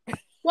over.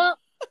 Well,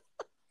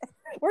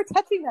 we're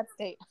touching that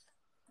state.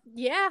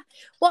 Yeah.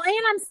 Well,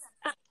 and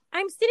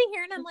I'm sitting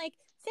here and I'm like,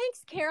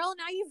 thanks, Carol.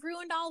 Now you've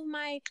ruined all of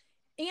my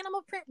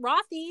animal print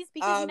Rothy's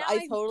because now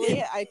I totally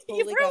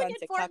got on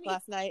TikTok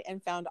last night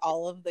and found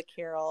all of the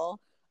Carol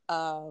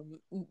the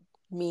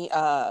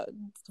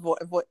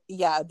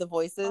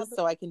voices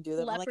so I can do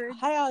them. Leopards. I'm like,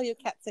 hi all you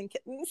cats and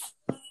kittens.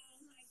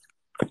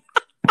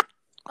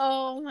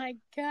 Oh my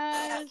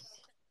gosh.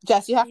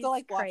 Jess, you have to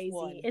watch crazy.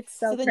 one. It's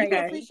so then crazy. You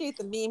can appreciate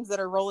the memes that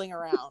are rolling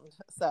around.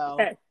 So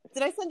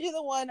did I send you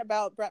the one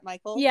about Bret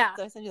Michaels? Yeah.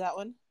 Did I send you that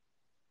one?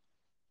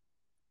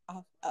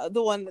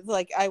 The one that's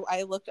like I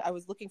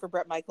was looking for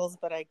Bret Michaels,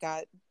 but I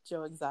got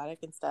Joe Exotic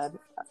instead.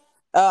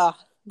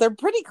 They're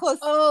pretty close.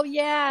 Oh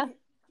yeah.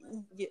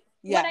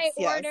 What I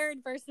ordered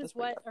versus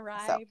what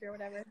arrived or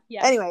whatever.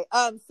 Yeah. Anyway,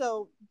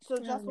 so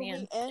just when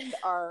we end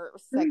our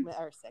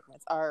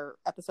our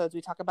episodes,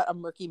 we talk about a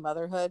murky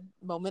motherhood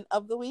moment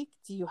of the week.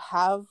 Do you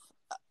have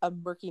a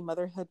murky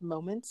motherhood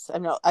moment? I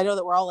know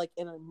that we're all like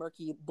in a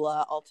murky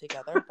blah all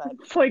together, but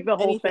it's like the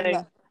whole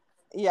thing.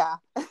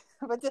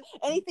 But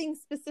anything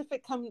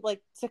specific come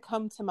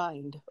to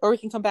mind, or we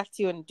can come back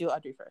to you and do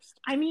Audrey first.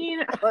 I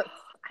mean,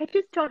 I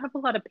just don't have a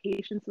lot of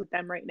patience with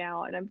them right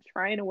now, and I'm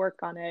trying to work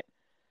on it.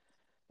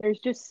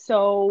 There's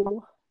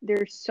so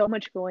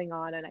much going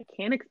on, and I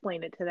can't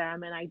explain it to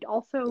them, and I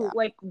also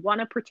want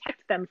to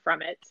protect them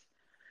from it.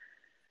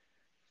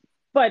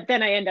 But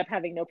then I end up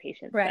having no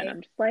patience. Then Right.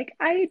 I'm just like,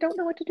 I don't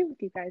know what to do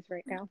with you guys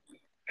right now.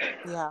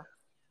 Yeah.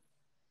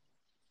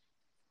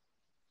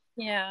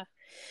 Yeah.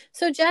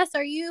 So Jess,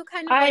 are you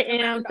kind of I like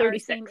am around our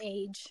 36. same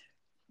age?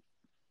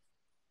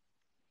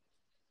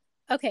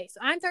 Okay, so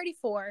I'm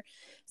 34.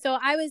 So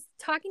I was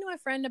talking to a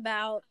friend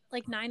about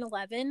like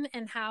 9/11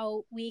 and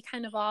how we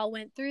kind of all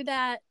went through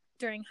that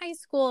during high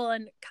school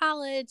and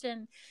college.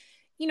 And,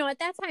 you know, at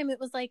that time it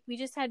was like we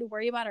just had to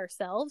worry about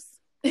ourselves.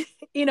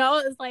 You know,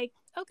 it was like,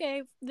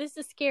 okay, this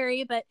is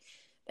scary, but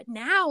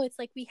now it's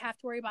like we have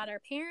to worry about our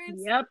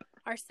parents, Yep.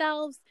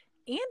 ourselves,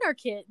 and our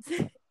kids.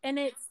 And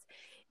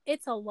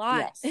it's a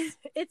lot. Yes.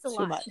 It's a Too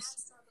lot. much.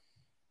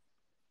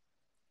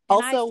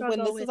 And I Also, when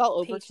struggle this with is all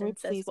over, can we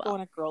patience as please go well.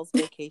 on a girls'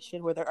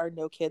 vacation where there are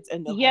no kids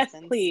and no Yes,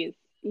 husbands? please.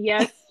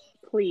 Yes,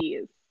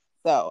 please.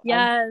 So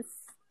Yes.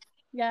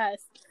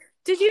 Yes.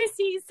 Did you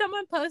see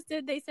someone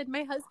posted? They said,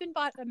 my husband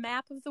bought a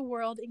map of the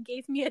world and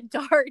gave me a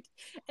dart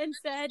and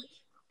said,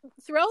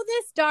 throw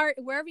this dart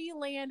wherever you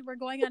land. We're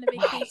going on a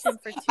vacation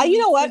for 2 weeks. you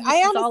know what? when this I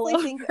is all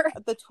honestly think over."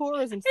 the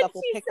tourism stuff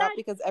will she pick up said-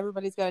 because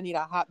everybody's gonna need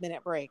a hot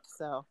minute break.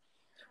 So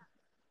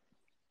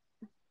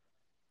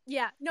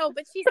Yeah, no,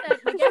 but she said,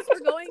 I guess we're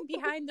going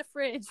behind the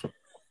fridge.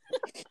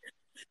 Like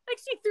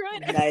she threw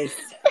it, nice.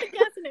 I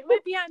guess, and it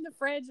went behind the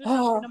fridge or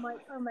something. I'm like,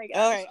 oh my gosh.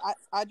 All right,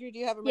 Audrey, do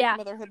you have a Yeah.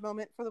 motherhood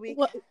moment for the week?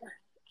 Well,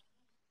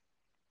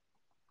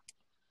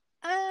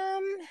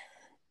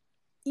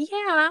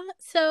 yeah.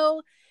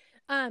 So,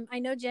 I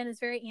know Jen is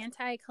very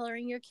anti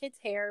coloring your kids'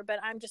 hair, but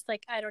I'm just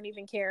like, I don't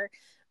even care.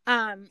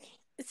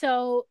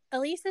 So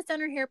Elise has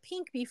done her hair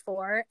pink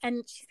before,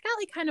 and she's got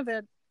like kind of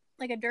a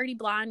dirty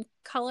blonde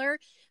color,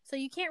 so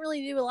you can't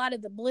really do a lot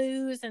of the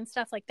blues and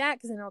stuff like that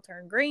because then it'll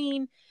turn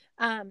green.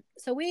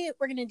 So we're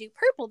gonna do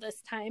purple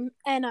this time,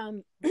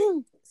 and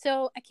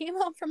so I came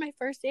home from my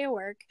first day of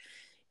work,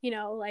 you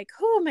know, like,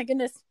 oh my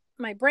goodness,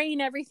 my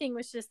brain, everything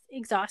was just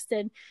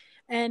exhausted,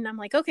 and I'm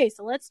like, okay,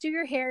 so let's do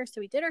your hair. So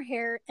we did her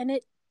hair, and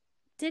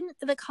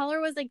the color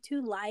was like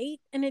too light,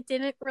 and it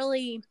didn't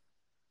really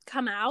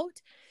come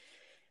out.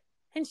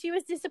 And she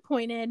was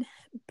disappointed,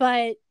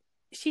 but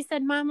she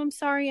said, Mom, I'm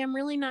sorry. I'm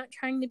really not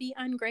trying to be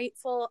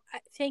ungrateful.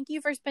 Thank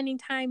you for spending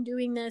time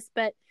doing this,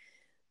 but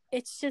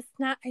it's just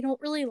not, I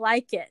don't really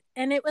like it.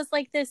 And it was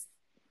like this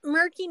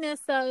murkiness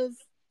of,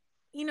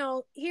 you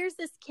know, here's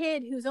this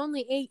kid who's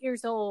only 8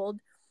 years old,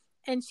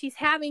 and she's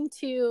having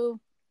to,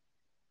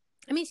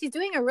 I mean, she's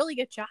doing a really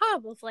good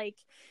job of like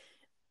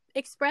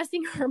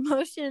expressing her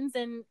emotions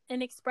and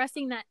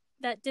expressing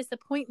that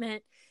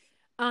disappointment.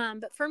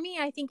 But for me,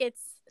 I think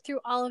it's through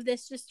all of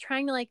this, just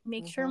trying to like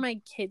make sure my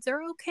kids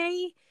are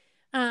okay.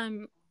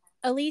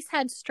 Elise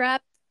had strep.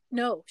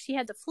 No, she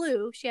had the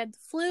flu. She had the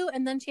flu,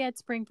 and then she had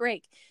spring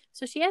break.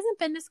 So she hasn't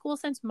been to school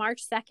since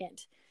March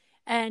 2nd,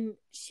 and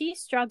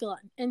she's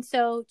struggling. And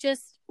so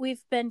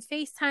we've been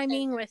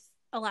FaceTiming with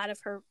a lot of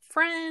her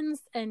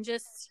friends and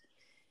just,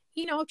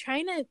 you know,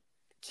 trying to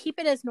keep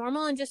it as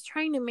normal and just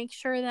trying to make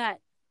sure that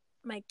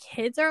my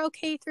kids are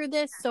okay through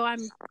this. So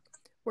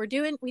we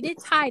did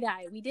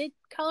tie-dye, we did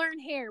color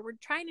and hair. We're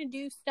trying to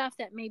do stuff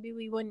that maybe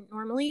we wouldn't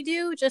normally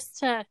do just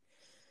to,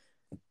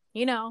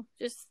 you know,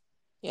 just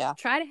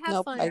try to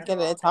have fun. I get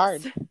it. It's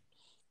hard.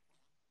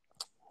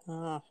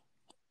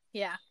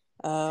 Yeah.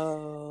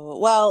 Oh,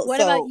 well, what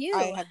so about you?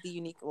 I have the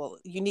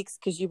uniques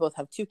because you both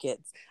have two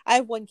kids. I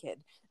have one kid.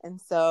 And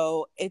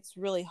so it's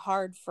really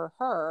hard for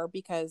her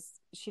because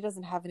she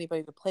doesn't have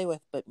anybody to play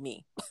with but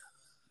me.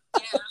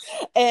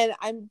 And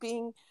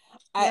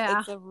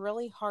it's a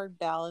really hard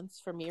balance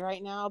for me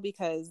right now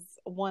because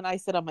one, I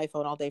sit on my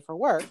phone all day for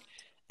work,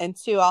 and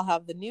two, I'll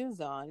have the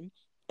news on,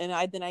 and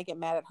I get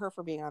mad at her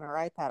for being on her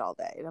iPad all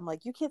day. And I'm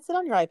like, you can't sit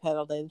on your iPad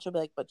all day. And she'll be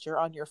like, but you're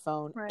on your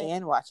phone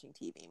and watching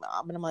TV,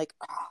 Mom. And I'm like,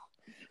 oh.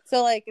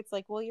 So like, it's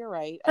like, well, you're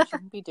right. I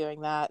shouldn't be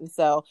doing that. And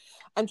so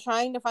I'm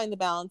trying to find the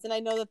balance. And I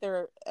know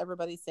that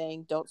everybody's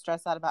saying, don't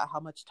stress out about how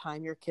much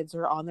time your kids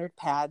are on their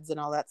pads and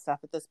all that stuff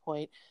at this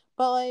point.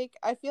 But like,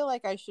 I feel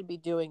like I should be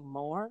doing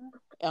more.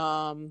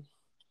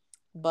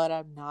 But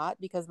I'm not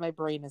because my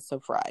brain is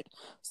so fried.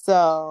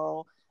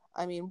 So,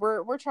 I mean,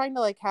 we're trying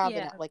to like have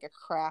like a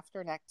craft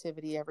or an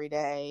activity every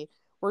day.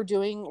 We're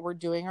doing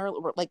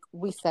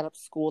we set up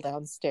school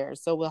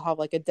downstairs. So we'll have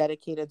like a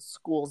dedicated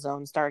school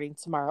zone starting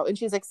tomorrow. And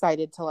she's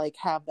excited to like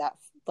have that,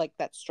 like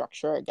that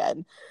structure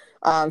again.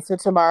 So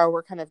tomorrow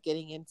we're kind of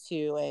getting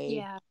into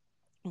a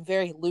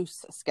very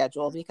loose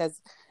schedule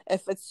because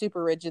if it's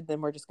super rigid,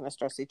 then we're just going to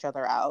stress each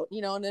other out,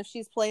 you know, and if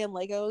she's playing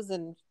Legos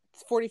and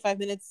 45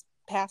 minutes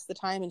past the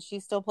time and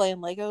she's still playing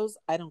Legos,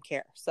 I don't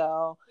care.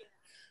 So,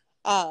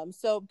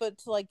 but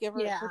to like give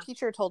her, her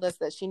teacher told us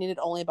that she needed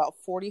only about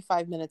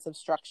 45 minutes of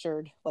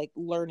structured like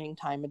learning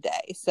time a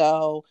day.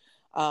 So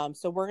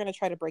we're going to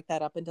try to break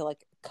that up into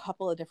like a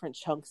couple of different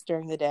chunks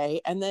during the day.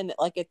 And then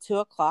like at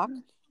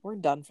 2:00, we're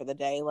done for the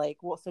day. Like,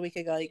 well, so we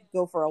could like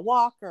go for a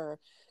walk or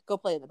go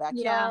play in the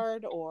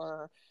backyard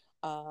or,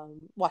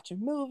 watch a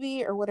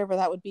movie or whatever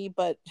that would be.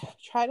 But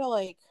try to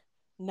like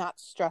not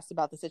stress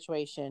about the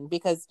situation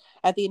because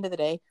at the end of the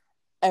day,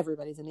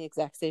 everybody's in the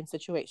exact same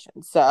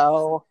situation.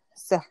 So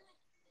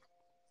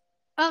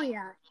Oh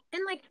yeah.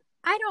 And like,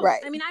 I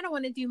don't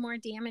want to do more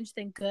damage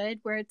than good,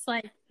 where it's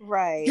like,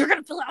 you're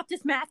going to fill out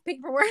this math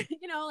paperwork,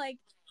 like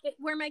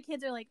where my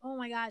kids are like, oh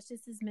my gosh,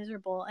 this is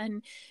miserable.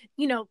 And,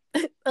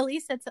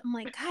 Elise said something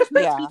like, gosh,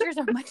 my teachers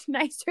are much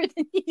nicer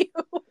than you.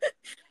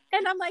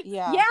 And I'm like,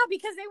 yeah,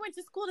 because they went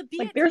to school to be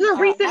like, there's a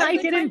reason I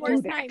didn't do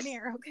worst that.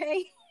 Nightmare,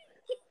 okay?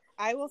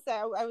 I will say,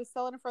 I was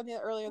telling a friend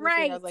earlier this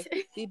week, I was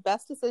like, the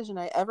best decision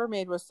I ever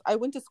made was I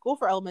went to school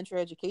for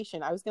elementary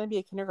education. I was going to be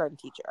a kindergarten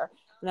teacher.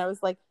 And I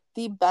was like,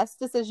 the best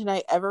decision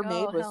I ever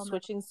made was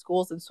switching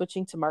schools and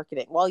switching to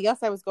marketing. Well, yes,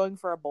 I was going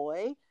for a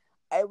boy.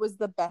 It was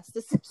the best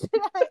decision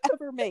I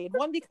ever made.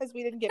 One, because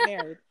we didn't get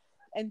married.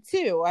 And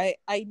two, I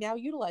now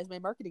utilize my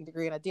marketing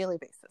degree on a daily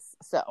basis.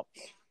 So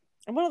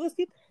I'm one of those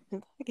people.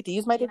 I get to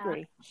use my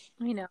degree.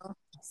 I know.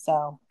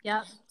 So,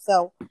 yep.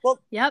 So, well.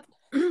 Yep.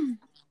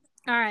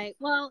 All right.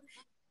 Well,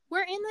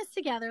 we're in this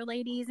together,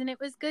 ladies, and it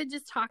was good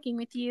just talking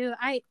with you.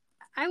 I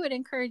would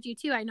encourage you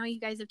too. I know you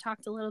guys have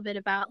talked a little bit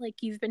about, like,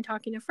 you've been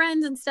talking to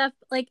friends and stuff.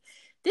 Like,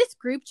 this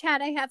group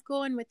chat I have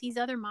going with these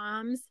other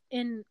moms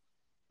in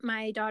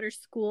my daughter's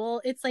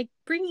school, it's like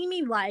bringing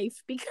me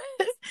life, because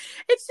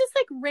it's just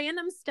like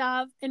random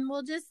stuff, and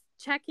we'll just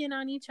check in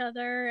on each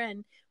other.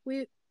 And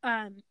we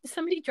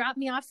somebody dropped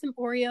me off some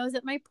Oreos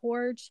at my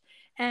porch,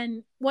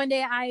 and one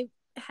day I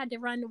had to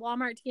run to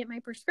Walmart to get my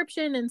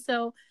prescription, and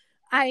so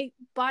I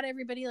bought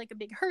everybody like a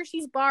big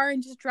Hershey's bar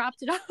and just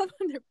dropped it off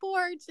on their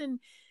porch. And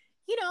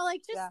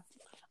like,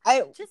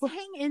 just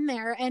hang in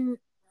there. And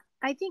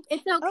I think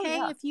it's okay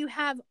if you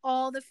have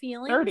all the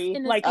feelings 30,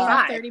 in like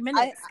 30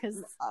 minutes,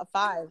 because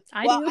 5.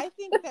 I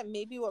think that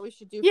maybe what we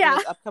should do for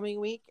this upcoming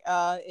week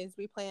is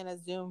we plan a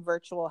Zoom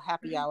virtual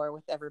happy hour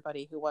with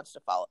everybody who wants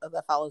to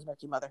follows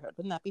Murky Motherhood.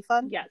 Wouldn't that be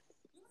fun? Yes.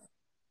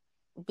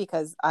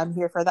 Because I'm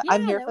here for that.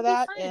 I'm here for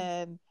that,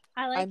 and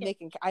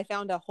I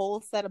found a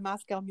whole set of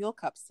Moscow Mule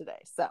cups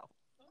today. So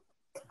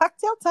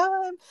cocktail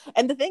time.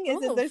 And the thing is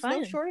there's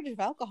no shortage of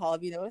alcohol.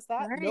 Have you noticed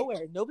that? Right.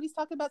 Nowhere. Nobody's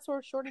talking about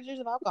shortages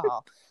of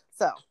alcohol.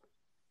 So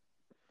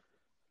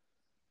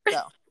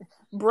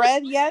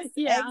bread, yes. Eggs,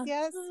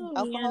 yes.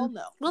 Alcohol,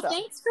 no. Well,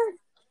 thanks for.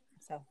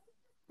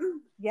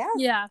 Yeah.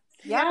 Yeah.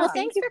 Well,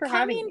 thanks for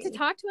coming to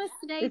talk to us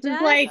today, This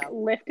has like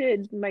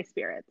lifted my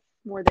spirits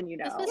more than you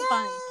know. This was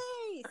fun.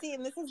 See,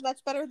 and this is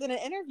much better than an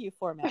interview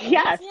format. Right?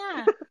 Yes.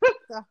 Yeah.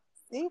 So,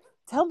 see,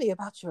 tell me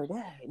about your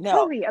day. No,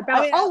 tell me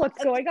about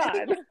what's going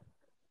on.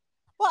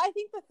 Well, I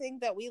think the thing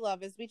that we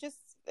love is we just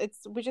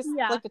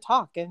like to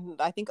talk,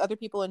 and I think other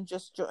people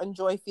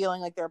enjoy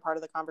feeling like they're a part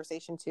of the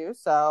conversation too.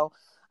 So,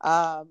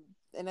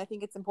 and I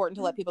think it's important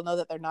to let people know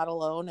that they're not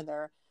alone, and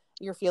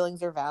your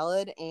feelings are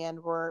valid,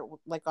 and we're,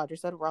 like Audrey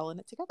said, we're all in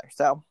it together.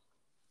 So,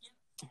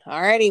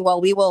 alrighty, well,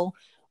 we will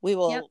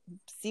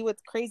see what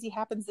crazy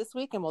happens this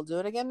week, and we'll do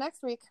it again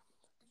next week.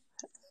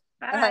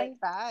 Bye. All right,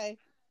 bye.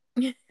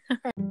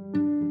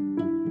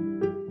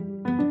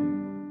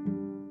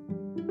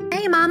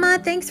 Hey Mama,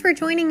 thanks for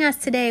joining us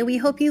today. We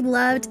hope you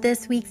loved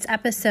this week's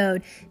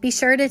episode. Be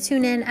sure to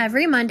tune in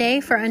every Monday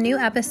for a new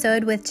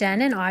episode with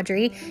Jen and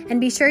Audrey, and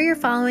be sure you're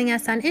following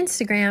us on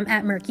Instagram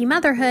at Murky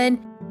Motherhood.